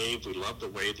say, Dave, we love the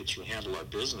way that you handle our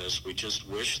business. We just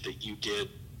wish that you did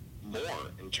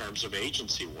more in terms of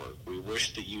agency work. We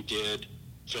wish that you did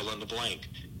fill in the blank,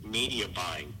 media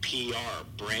buying, PR,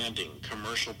 branding,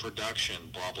 commercial production,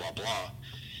 blah, blah, blah.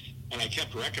 And I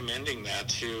kept recommending that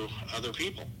to other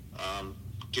people,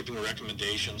 giving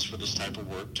recommendations for this type of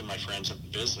work to my friends in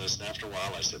business. And after a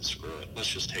while, I said, screw it, let's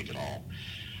just take it all.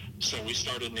 So we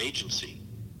started an agency.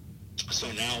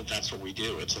 So now that's what we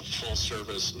do. It's a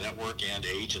full-service network and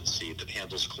agency that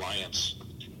handles clients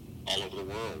all over the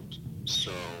world.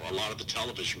 So a lot of the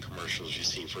television commercials you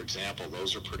see, for example,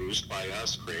 those are produced by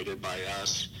us, created by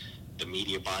us. The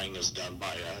media buying is done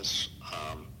by us.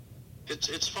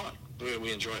 It's fun.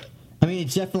 We enjoy it. I mean,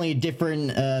 it's definitely a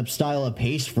different style of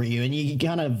pace for you, and you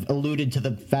kind of alluded to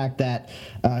the fact that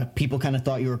people kind of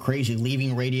thought you were crazy,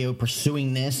 leaving radio,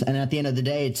 pursuing this, and at the end of the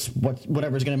day, it's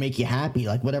whatever's going to make you happy,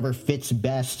 like whatever fits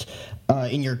best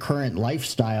in your current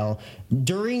lifestyle.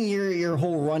 During your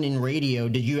whole run in radio,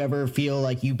 did you ever feel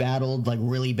like you battled like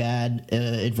really bad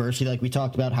adversity? Like we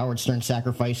talked about Howard Stern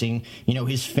sacrificing,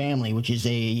 his family, which is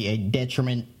a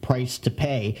detriment price to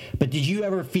pay. But did you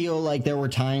ever feel like there were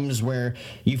times where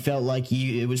you felt like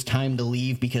it was time to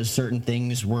leave because certain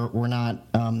things were not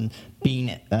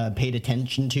being paid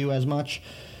attention to as much?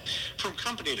 From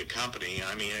company to company,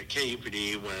 I mean, at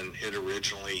KUPD, when it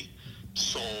originally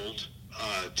sold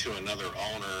to another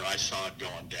owner, I saw it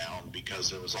going down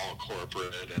because it was all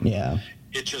corporate, and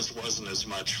it just wasn't as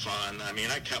much fun. I mean,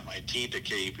 I cut my teeth at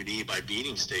KUPD by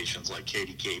beating stations like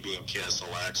KDKB and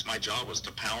KSLX. My job was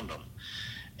to pound them,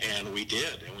 and we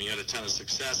did, and we had a ton of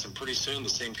success, and pretty soon the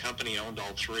same company owned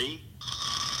all three.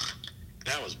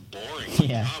 That was boring.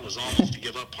 My job was almost to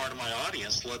give up part of my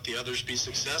audience to let the others be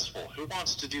successful. Who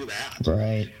wants to do that?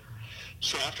 Right.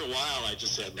 So after a while, I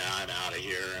just said, I'm out of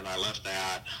here, and I left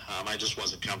that. I just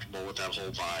wasn't comfortable with that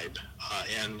whole vibe,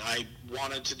 and I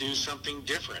wanted to do something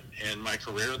different in my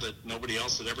career that nobody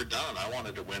else had ever done. I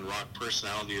wanted to win Rock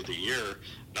Personality of the Year,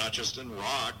 not just in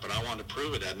rock, but I wanted to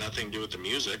prove it had nothing to do with the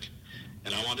music,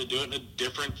 and I wanted to do it in a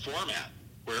different format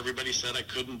where everybody said I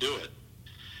couldn't do it.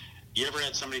 You ever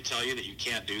had somebody tell you that you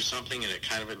can't do something and it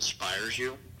kind of inspires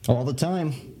you? All the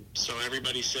time. So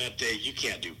everybody said, Dave, you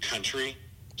can't do country.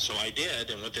 So I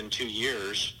did, and within 2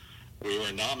 years, we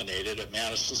were nominated at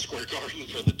Madison Square Garden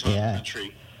for the top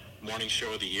country morning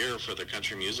show of the year for the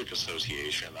Country Music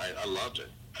Association. I loved it.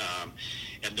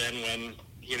 And then when,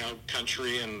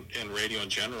 country and radio in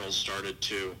general started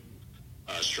to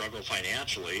struggle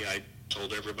financially, I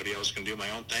told everybody I was going to do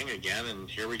my own thing again, and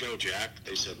here we go, Jack.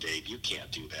 They said, Dave, you can't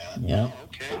do that. Yeah. Oh,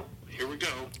 okay, here we go.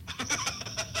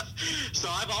 So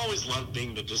I've always loved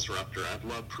being the disruptor. I've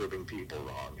loved proving people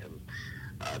wrong, and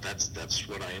that's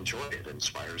what I enjoy. It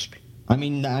inspires me. I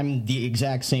mean, I'm the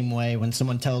exact same way. When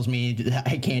someone tells me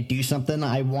I can't do something,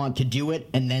 I want to do it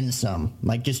and then some.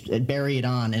 Like, just bury it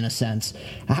on, in a sense.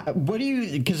 What do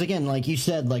you... Because, again, like you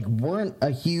said, like, weren't a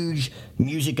huge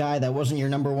music guy. That wasn't your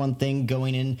number one thing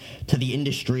going into the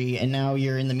industry, and now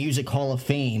you're in the Music Hall of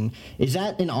Fame. Is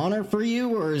that an honor for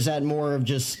you, or is that more of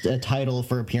just a title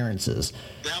for appearances?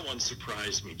 That one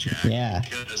surprised me, Jack. Yeah.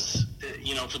 Because,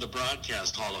 for the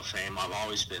Broadcast Hall of Fame, I've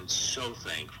always been so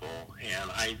thankful,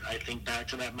 and I think back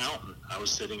to that mountain I was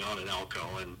sitting on in Elko,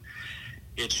 and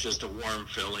it's just a warm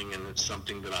feeling, and it's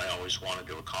something that I always wanted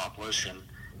to accomplish,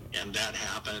 and that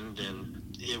happened, and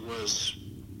it was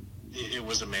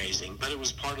amazing. But it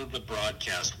was part of the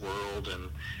broadcast world, and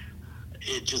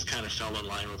it just kind of fell in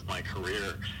line with my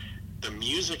career. The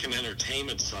music and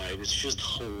entertainment side, it's just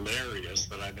hilarious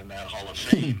that I'm in that Hall of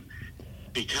Fame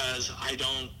because I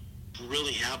don't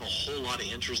really have a whole lot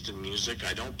of interest in music.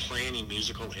 I don't play any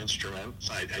musical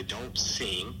instruments. I don't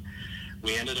sing.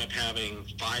 We ended up having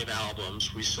 5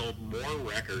 albums. We sold more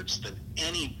records than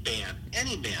any band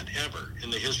ever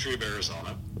in the history of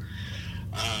Arizona.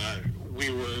 We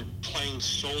were playing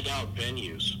sold-out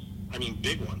venues. I mean,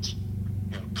 big ones.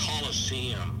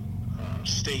 Coliseum,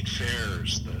 State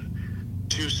Fairs, the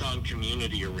Tucson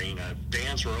Community Arena.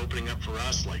 Bands were opening up for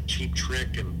us like Cheap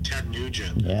Trick and Ted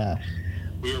Nugent. Yeah.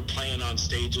 We were playing on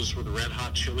stages with Red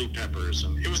Hot Chili Peppers,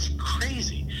 and it was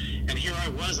crazy. And here I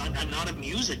was. I'm not a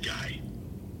music guy.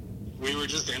 We were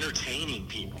just entertaining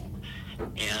people.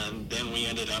 And then we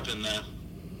ended up in the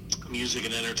Music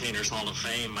and Entertainers Hall of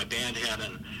Fame. My band had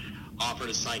an offer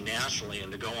to sign nationally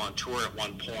and to go on tour at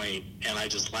one point, and I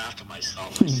just laughed at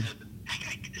myself. I said,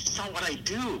 it's not what I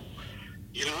do.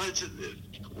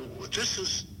 This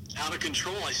is out of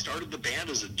control. I started the band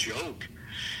as a joke.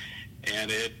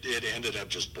 and it ended up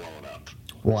just blowing up.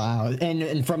 Wow.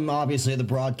 And from obviously the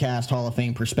Broadcast Hall of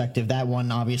Fame perspective, that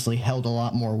one obviously held a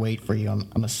lot more weight for you,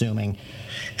 I'm assuming.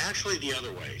 Actually, the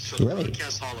other way. So the Really?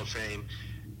 Broadcast Hall of Fame,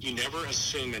 you never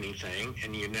assume anything,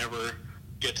 and you never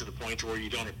get to the point where you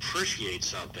don't appreciate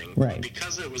something. Right. But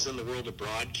because it was in the world of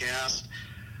broadcast,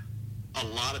 a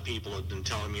lot of people have been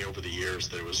telling me over the years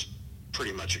that it was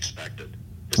pretty much expected,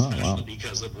 especially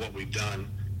because of what we've done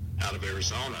out of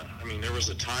Arizona. I mean, there was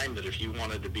a time that if you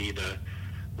wanted to be the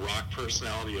rock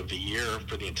personality of the year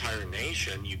for the entire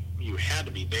nation, you had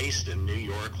to be based in New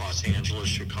York, Los Angeles,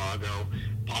 Chicago,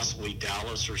 possibly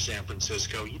Dallas or San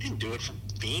Francisco. You didn't do it from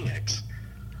Phoenix.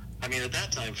 I mean, at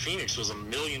that time, Phoenix was 1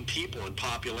 million people in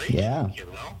population. Yeah. You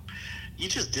know, you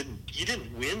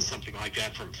didn't win something like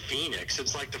that from Phoenix.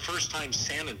 It's like the first time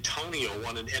San Antonio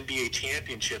won an NBA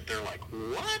championship. They're like,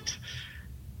 what?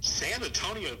 San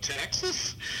Antonio,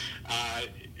 Texas?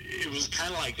 It was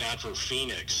kind of like that for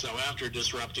Phoenix. So after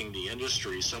disrupting the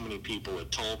industry, so many people had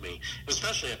told me,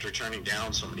 especially after turning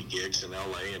down so many gigs in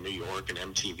LA and New York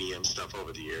and MTV and stuff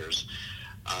over the years,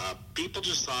 people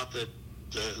just thought that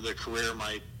the career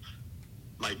might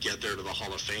get there to the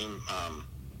Hall of Fame,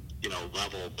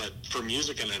 level. But for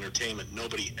music and entertainment,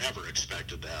 nobody ever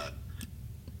expected that.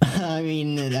 I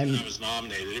mean, when I was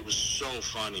nominated, it was so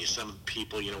funny. Some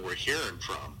people, we're hearing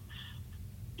from.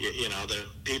 The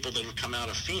people that have come out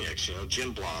of Phoenix,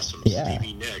 Gin Blossoms,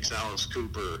 Stevie Nicks, Alice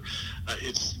Cooper,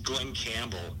 it's Glenn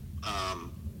Campbell.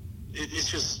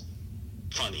 It's just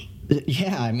funny.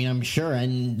 Yeah, I mean, I'm sure.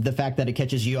 And the fact that it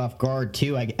catches you off guard,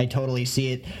 too, I totally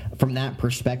see it from that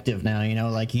perspective now.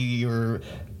 Like you're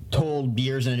told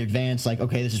years in advance, like,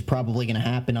 okay, this is probably going to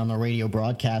happen on the radio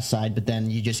broadcast side, but then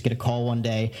you just get a call one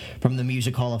day from the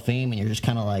Music Hall of Fame, and you're just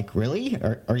kind of like, really?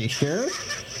 Are you sure?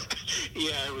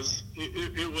 Yeah, it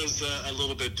was a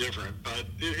little bit different, but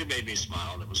it made me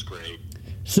smile, and it was great.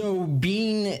 So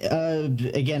being,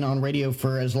 again, on radio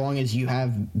for as long as you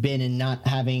have been and not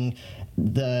having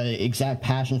the exact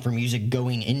passion for music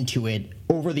going into it,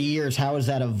 over the years, how has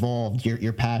that evolved,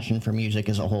 your passion for music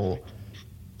as a whole?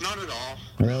 Not at all.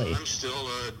 Really? I'm still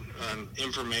an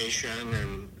information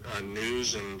and a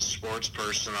news and sports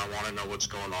person. I want to know what's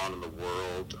going on in the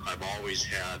world. I've always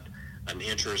had an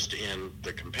interest in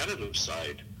the competitive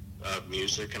side of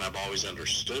music, and I've always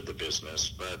understood the business,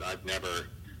 but I've never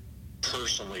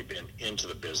personally been into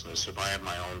the business. If I have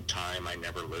my own time, I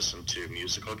never listen to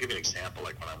music. I'll give you an example.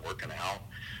 Like when I'm working out,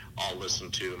 I'll listen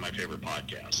to my favorite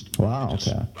podcast. Wow,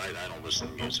 okay. I don't listen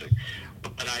to music.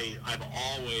 But I've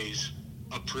always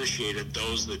appreciated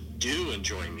those that do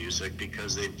enjoy music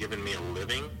because they've given me a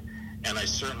living, and I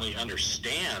certainly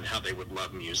understand how they would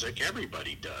love music.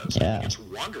 Everybody does. Yeah. I think it's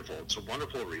wonderful. It's a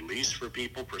wonderful release for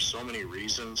people for so many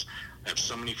reasons. I have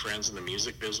so many friends in the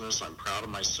music business. I'm proud of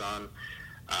my son.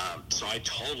 So I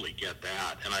totally get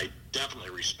that, and I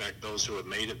definitely respect those who have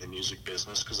made it in the music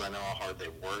business because I know how hard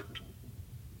they've worked.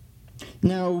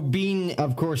 Now, being,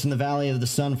 of course, in the Valley of the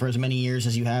Sun for as many years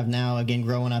as you have now, again,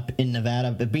 growing up in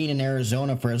Nevada, but being in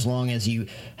Arizona for as long as you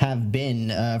have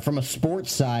been, from a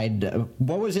sports side,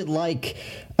 what was it like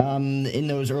in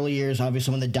those early years,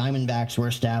 obviously, when the Diamondbacks were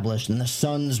established and the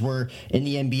Suns were in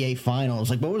the NBA Finals?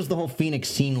 Like, what was the whole Phoenix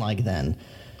scene like then?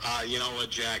 You know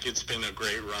what, Jack? It's been a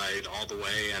great ride all the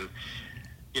way, and,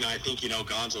 I think,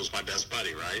 Gonzo's my best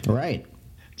buddy, right? Right.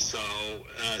 So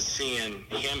seeing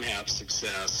him have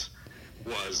success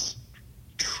was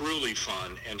truly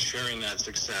fun, and sharing that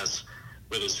success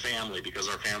with his family, because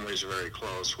our families are very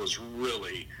close, was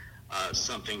really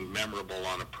something memorable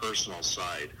on a personal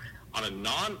side. On a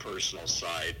non-personal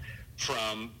side,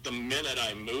 from the minute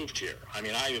I moved here, I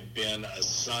mean, I have been a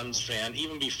Suns fan.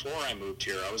 Even before I moved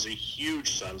here, I was a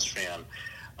huge Suns fan.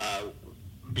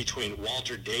 Between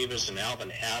Walter Davis and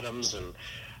Alvin Adams and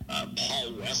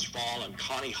Paul Westphal and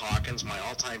Connie Hawkins, my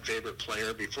all-time favorite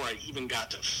player. Before I even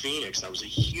got to Phoenix, I was a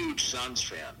huge Suns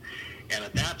fan. And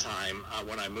at that time,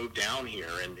 when I moved down here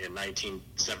in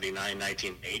 1979,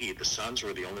 1980, the Suns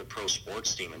were the only pro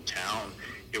sports team in town.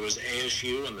 It was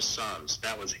ASU and the Suns.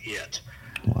 That was it.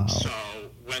 Wow. So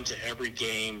went to every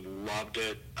game, loved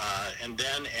it. And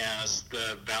then as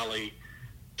the Valley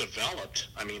developed,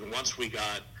 I mean, once we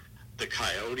got the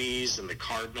Coyotes and the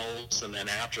Cardinals, and then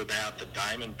after that the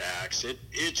Diamondbacks,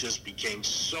 it just became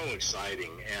so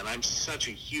exciting. And I'm such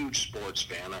a huge sports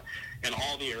fan, and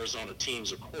all the Arizona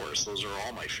teams, of course, those are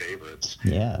all my favorites.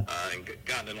 Yeah. And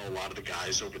gotten to know a lot of the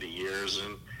guys over the years,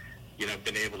 and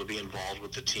been able to be involved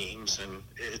with the teams, and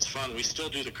it's fun. We still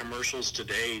do the commercials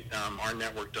today. Our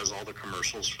network does all the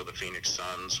commercials for the Phoenix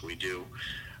Suns. We do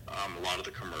a lot of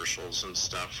the commercials and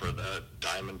stuff for the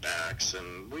Diamondbacks,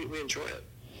 and we enjoy it.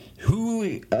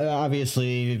 Who,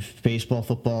 obviously, baseball,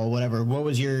 football, whatever. What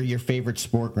was your favorite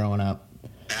sport growing up?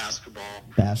 Basketball.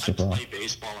 Basketball. I played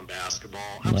baseball and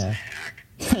basketball. I was a hack.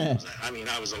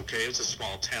 I was okay. It's a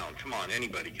small town. Come on,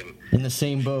 anybody can. In the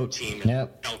same boat. Team in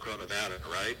Elko, Nevada,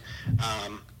 right?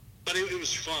 But it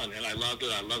was fun, and I loved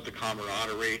it. I loved the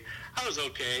camaraderie. I was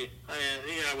okay.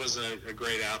 I wasn't a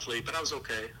great athlete, but I was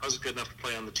okay. I was good enough to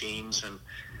play on the teams, and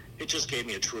it just gave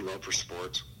me a true love for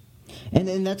sports. And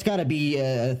then that's got to be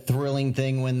a thrilling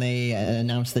thing when they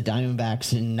announced the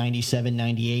Diamondbacks in 97,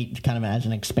 98 kind of as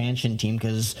an expansion team,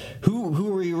 because who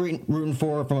were you rooting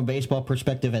for from a baseball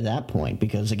perspective at that point?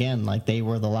 Because, again, like they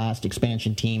were the last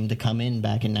expansion team to come in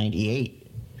back in 98.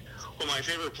 Well, my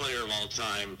favorite player of all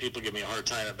time, people give me a hard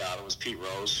time about it, was Pete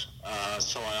Rose.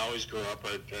 So I always grew up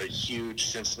a huge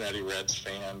Cincinnati Reds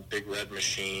fan, big red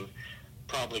machine,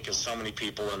 probably because so many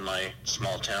people in my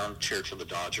small town cheered for the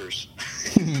Dodgers.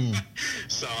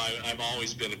 So I've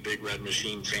always been a big red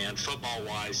machine fan.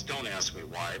 Football-wise, don't ask me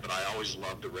why, but I always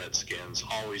loved the Redskins,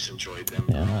 always enjoyed them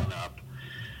growing up.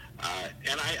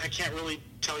 And I can't really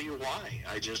tell you why.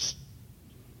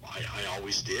 I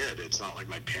always did. It's not like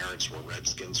my parents were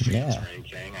Redskins fans or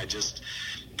anything. I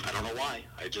don't know why.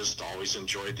 I just always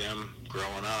enjoyed them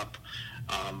growing up.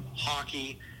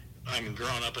 Hockey,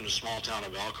 growing up in a small town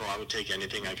of Elko, I would take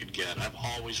anything I could get. I've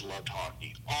always loved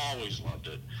hockey. Always loved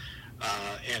it.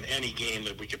 And any game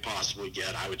that we could possibly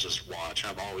get, I would just watch.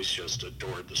 I've always just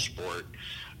adored the sport.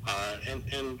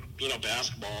 And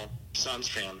basketball, Suns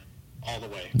fan all the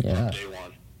way from day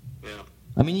one. Yeah.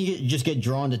 I mean, you just get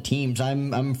drawn to teams.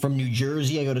 I'm from New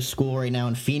Jersey. I go to school right now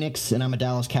in Phoenix, and I'm a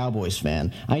Dallas Cowboys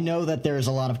fan. I know that there's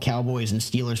a lot of Cowboys and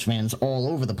Steelers fans all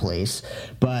over the place,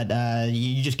 but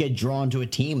you just get drawn to a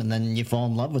team, and then you fall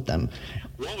in love with them.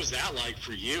 What was that like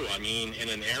for you? I mean, in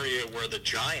an area where the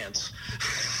Giants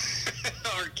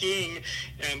are king,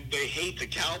 and they hate the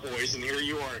Cowboys, and here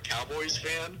you are, a Cowboys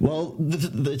fan? Well,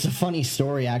 it's a funny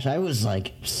story, actually. I was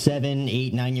like 7,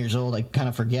 8, 9 years old. I kind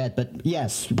of forget. But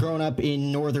yes, growing up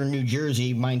in northern New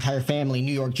Jersey, my entire family,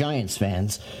 New York Giants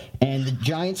fans. And the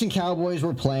Giants and Cowboys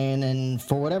were playing, and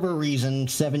for whatever reason,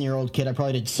 7-year-old kid, I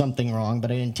probably did something wrong,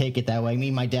 but I didn't take it that way. Me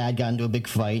and my dad got into a big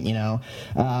fight,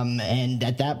 and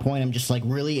at that point, I'm just like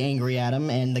really angry at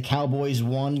him, and the Cowboys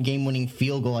won game-winning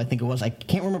field goal, I think it was. I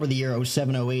can't remember the year,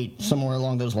 07, 08, somewhere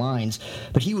along those lines,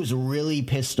 but he was really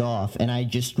pissed off, and I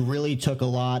just really took a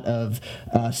lot of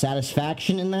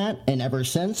satisfaction in that, and ever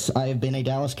since, I have been a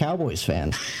Dallas Cowboys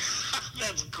fan.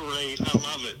 That's great. I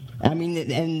love it. I mean,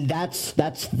 and that's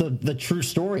the true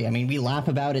story. I mean, we laugh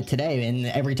about it today, and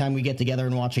every time we get together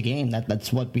and watch a game,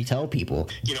 that's what we tell people.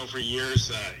 For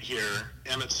years here,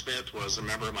 Emmett Smith was a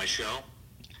member of my show,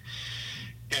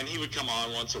 and he would come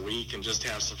on once a week and just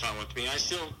have some fun with me. I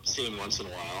still see him once in a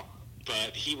while,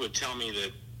 but he would tell me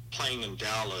that playing in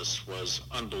Dallas was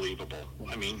unbelievable.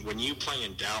 I mean, when you play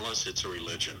in Dallas, it's a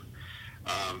religion.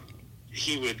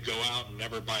 He would go out and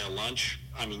never buy a lunch.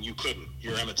 I mean, you couldn't.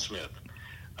 You're Emmett Smith.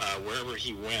 Wherever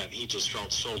he went, he just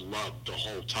felt so loved the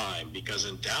whole time, because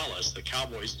in Dallas, the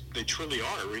Cowboys, they truly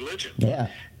are a religion. Yeah.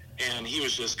 And he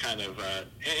was just kind of,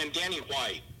 and Danny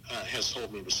White has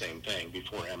told me the same thing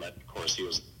before Emmett. Of course, he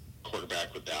was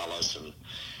quarterback with Dallas and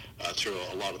through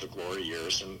a lot of the glory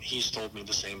years, and he's told me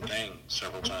the same thing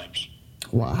several times.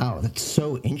 Wow, that's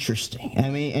so interesting. I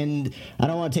mean, and I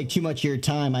don't want to take too much of your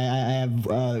time. I have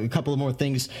a couple of more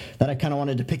things that I kind of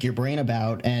wanted to pick your brain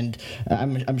about, and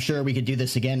I'm sure we could do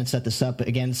this again and set this up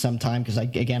again sometime, because, I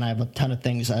have a ton of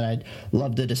things that I'd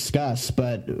love to discuss.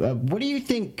 But what do you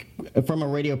think from a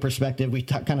radio perspective? We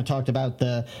kind of talked about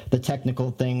the technical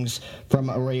things from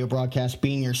a radio broadcast,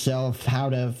 being yourself,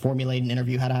 how to formulate an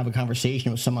interview, how to have a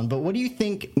conversation with someone. But what do you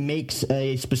think makes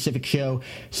a specific show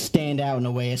stand out in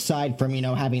a way, aside from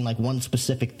having like one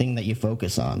specific thing that you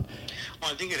focus on?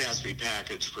 Well, I think it has to be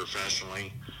packaged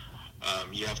professionally.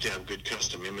 You have to have good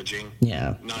custom imaging.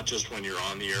 Yeah. Not just when you're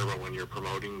on the air, but when you're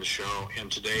promoting the show.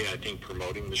 And today, I think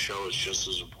promoting the show is just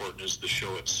as important as the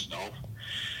show itself.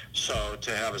 So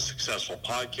to have a successful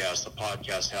podcast, the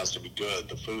podcast has to be good.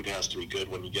 The food has to be good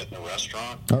when you get in the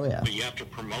restaurant. Oh, yeah. But you have to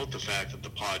promote the fact that the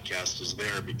podcast is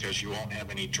there, because you won't have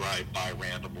any drive-by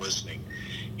random listening.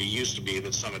 It used to be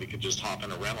that somebody could just hop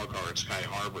in a rental car at Sky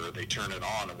Harbor, they turn it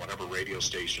on, and whatever radio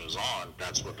station is on,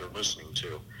 that's what they're listening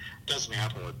to. It doesn't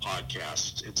happen with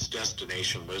podcasts. It's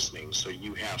destination listening, so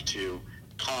you have to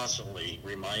constantly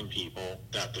remind people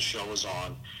that the show is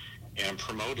on and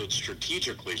promote it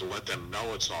strategically to let them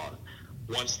know it's on.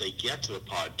 Once they get to the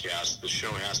podcast, the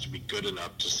show has to be good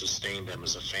enough to sustain them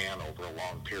as a fan over a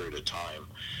long period of time.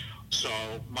 So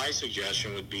my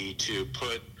suggestion would be to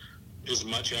put as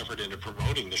much effort into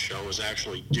promoting the show as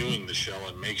actually doing the show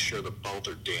and make sure that both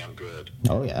are damn good.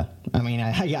 Oh, yeah. I mean,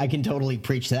 I can totally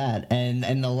preach that.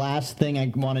 And the last thing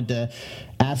I wanted to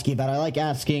ask you about, I like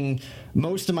asking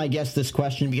most of my guests this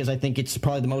question because I think it's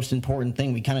probably the most important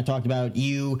thing. We kind of talked about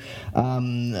you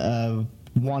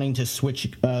wanting to switch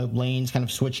lanes, kind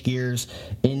of switch gears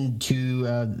into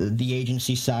the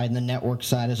agency side and the network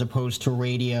side as opposed to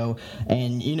radio,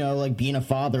 and like being a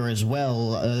father as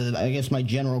well. I guess my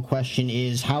general question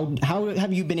is how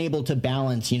have you been able to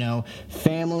balance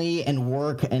family and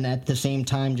work, and at the same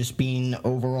time just being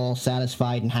overall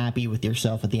satisfied and happy with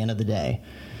yourself at the end of the day?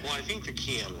 Well, I think the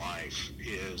key in life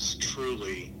is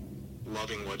truly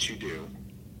loving what you do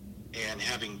and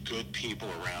having good people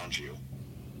around you.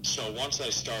 So once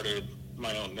I started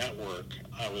my own network,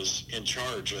 I was in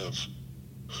charge of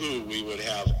who we would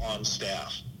have on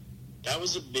staff. That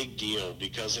was a big deal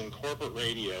because in corporate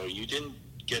radio, you didn't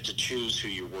get to choose who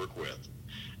you work with.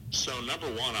 So number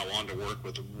one, I wanted to work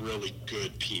with really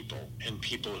good people and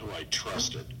people who I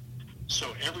trusted.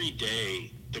 So every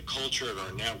day, the culture at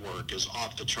our network is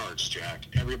off the charts, Jack.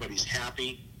 Everybody's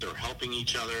happy. They're helping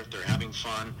each other. They're having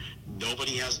fun.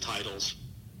 Nobody has titles.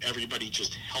 Everybody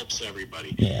just helps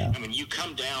everybody. Yeah. I mean, you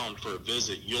come down for a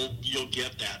visit, you'll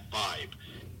get that vibe.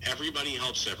 Everybody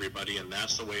helps everybody, and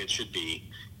that's the way it should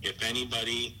be. If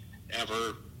anybody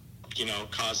ever,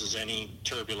 causes any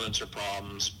turbulence or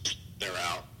problems, they're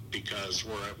out because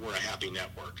we're a happy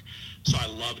network. So I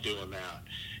love doing that.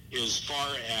 As far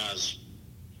as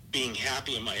being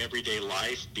happy in my everyday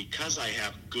life, because I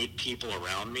have good people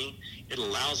around me, it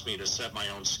allows me to set my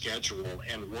own schedule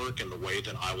and work in the way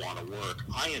that I want to work.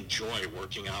 I enjoy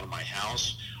working out of my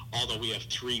house. Although we have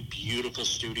 3 beautiful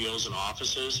studios and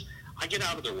offices, I get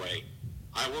out of their way.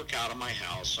 I work out of my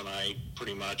house, and I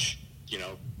pretty much,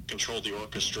 control the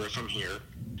orchestra from here,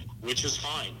 which is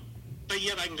fine. But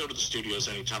yet I can go to the studios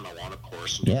anytime I want, of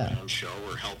course, and do my own show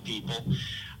or help people.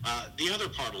 The other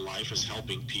part of life is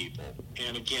helping people.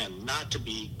 And again, not to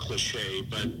be cliche,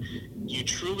 but you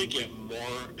truly get more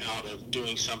out of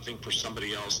doing something for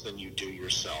somebody else than you do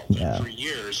yourself. Yeah. And for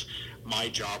years, my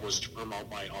job was to promote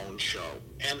my own show.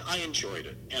 And I enjoyed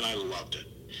it, and I loved it.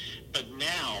 But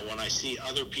now, when I see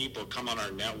other people come on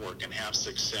our network and have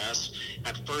success,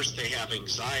 at first they have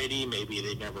anxiety. Maybe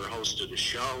they never hosted a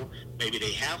show. Maybe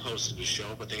they have hosted a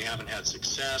show, but they haven't had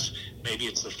success. Maybe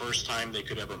it's the first time they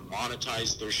could ever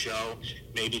monetize their show.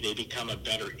 Maybe they become a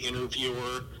better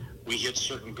interviewer. We hit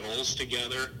certain goals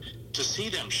together. To see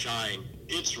them shine,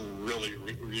 it's really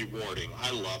rewarding.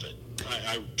 I love it.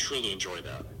 I truly enjoy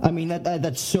that. I mean,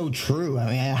 that's so true. I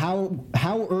mean,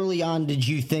 how early on did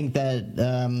you think that,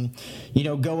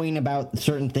 going about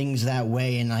certain things that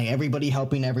way and like everybody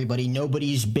helping everybody,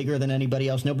 nobody's bigger than anybody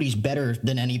else, nobody's better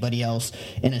than anybody else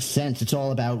in a sense. It's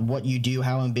all about what you do,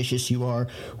 how ambitious you are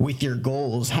with your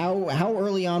goals. How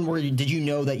early on did you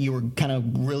know that you were kind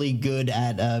of really good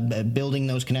at building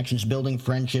those connections, building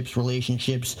friendships,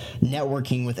 relationships,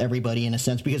 networking with everybody in a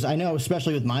sense? Because I know,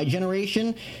 especially with my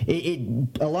generation,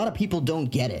 a lot of people don't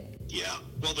get it. Yeah.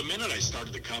 Well, the minute I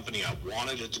started the company, I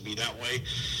wanted it to be that way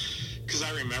because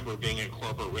I remember being in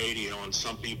corporate radio and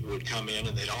some people would come in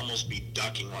and they'd almost be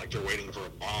ducking like they're waiting for a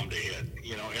bomb to hit.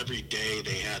 Every day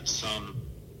they had some,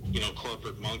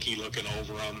 corporate monkey looking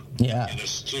over them in a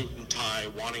suit and tie,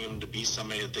 wanting them to be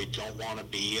somebody that they don't want to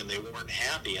be, and they weren't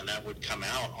happy, and that would come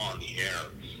out on the air.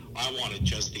 I wanted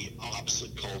just the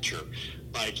opposite culture.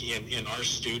 Like in our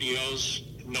studios,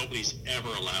 nobody's ever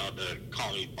allowed to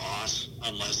call me boss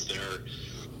unless they're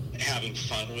having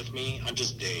fun with me. I'm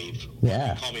just Dave.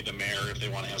 Yeah. Call me the mayor if they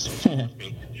want to have some fun with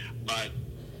me. But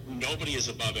nobody is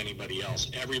above anybody else.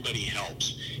 Everybody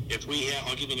helps.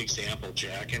 I'll give you an example,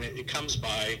 Jack, and it comes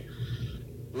by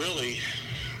really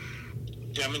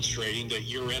demonstrating that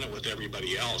you're in it with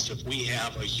everybody else. If we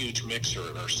have a huge mixer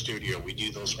in our studio, we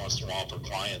do those once in a while for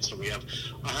clients, and we have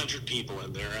 100 people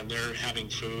in there, and they're having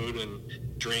food and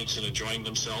drinks and enjoying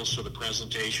themselves for the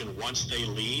presentation. Once they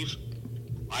leave,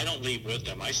 I don't leave with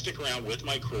them. I stick around with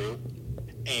my crew,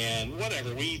 and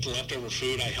whatever, we eat leftover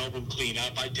food, I help them clean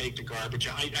up, I take the garbage,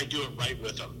 I do it right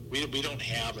with them. We don't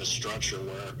have a structure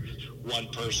where one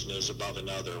person is above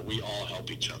another. We all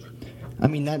help each other. I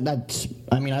mean,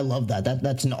 I love that.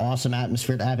 That's an awesome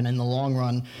atmosphere to have. And in the long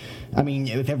run, I mean,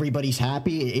 if everybody's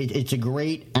happy, it's a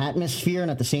great atmosphere. And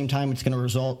at the same time, it's going to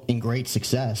result in great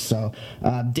success. So,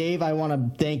 Dave, I want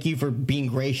to thank you for being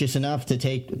gracious enough to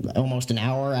take almost an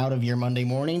hour out of your Monday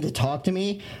morning to talk to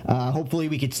me. Hopefully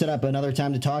we could set up another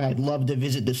time to talk. I'd love to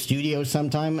visit the studio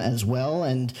sometime as well.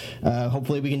 And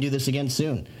hopefully we can do this again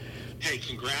soon. Hey,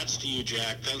 congrats to you,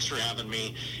 Jack. Thanks for having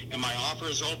me. And my offer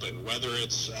is open, whether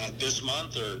it's this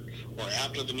month or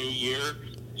after the new year.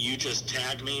 You just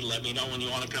tag me, let me know when you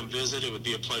want to come visit. It would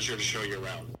be a pleasure to show you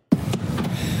around.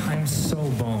 I'm so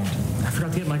boned. I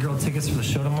forgot to get my girl tickets for the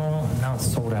show tomorrow, and now it's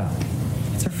sold out.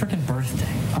 It's her freaking birthday.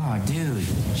 Oh, dude.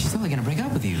 She's totally gonna break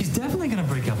up with you. She's definitely gonna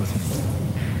break up with me.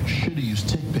 Should've used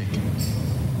TickPick.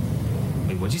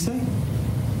 Wait, what'd you say?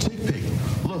 TickPick.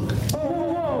 Look.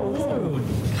 Whoa.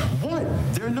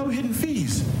 What? There are no hidden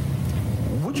fees.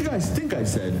 What'd you guys think I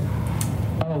said?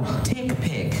 Oh,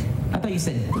 TickPick. I thought you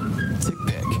said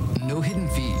TickPick. No hidden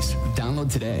fees.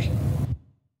 Download today.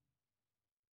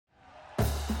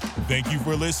 Thank you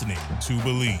for listening to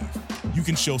Believe. You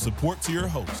can show support to your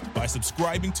host by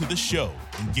subscribing to the show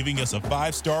and giving us a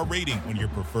 5-star rating on your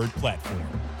preferred platform.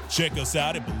 Check us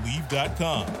out at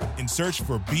Believe.com and search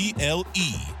for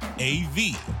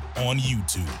BLEAV on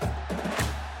YouTube.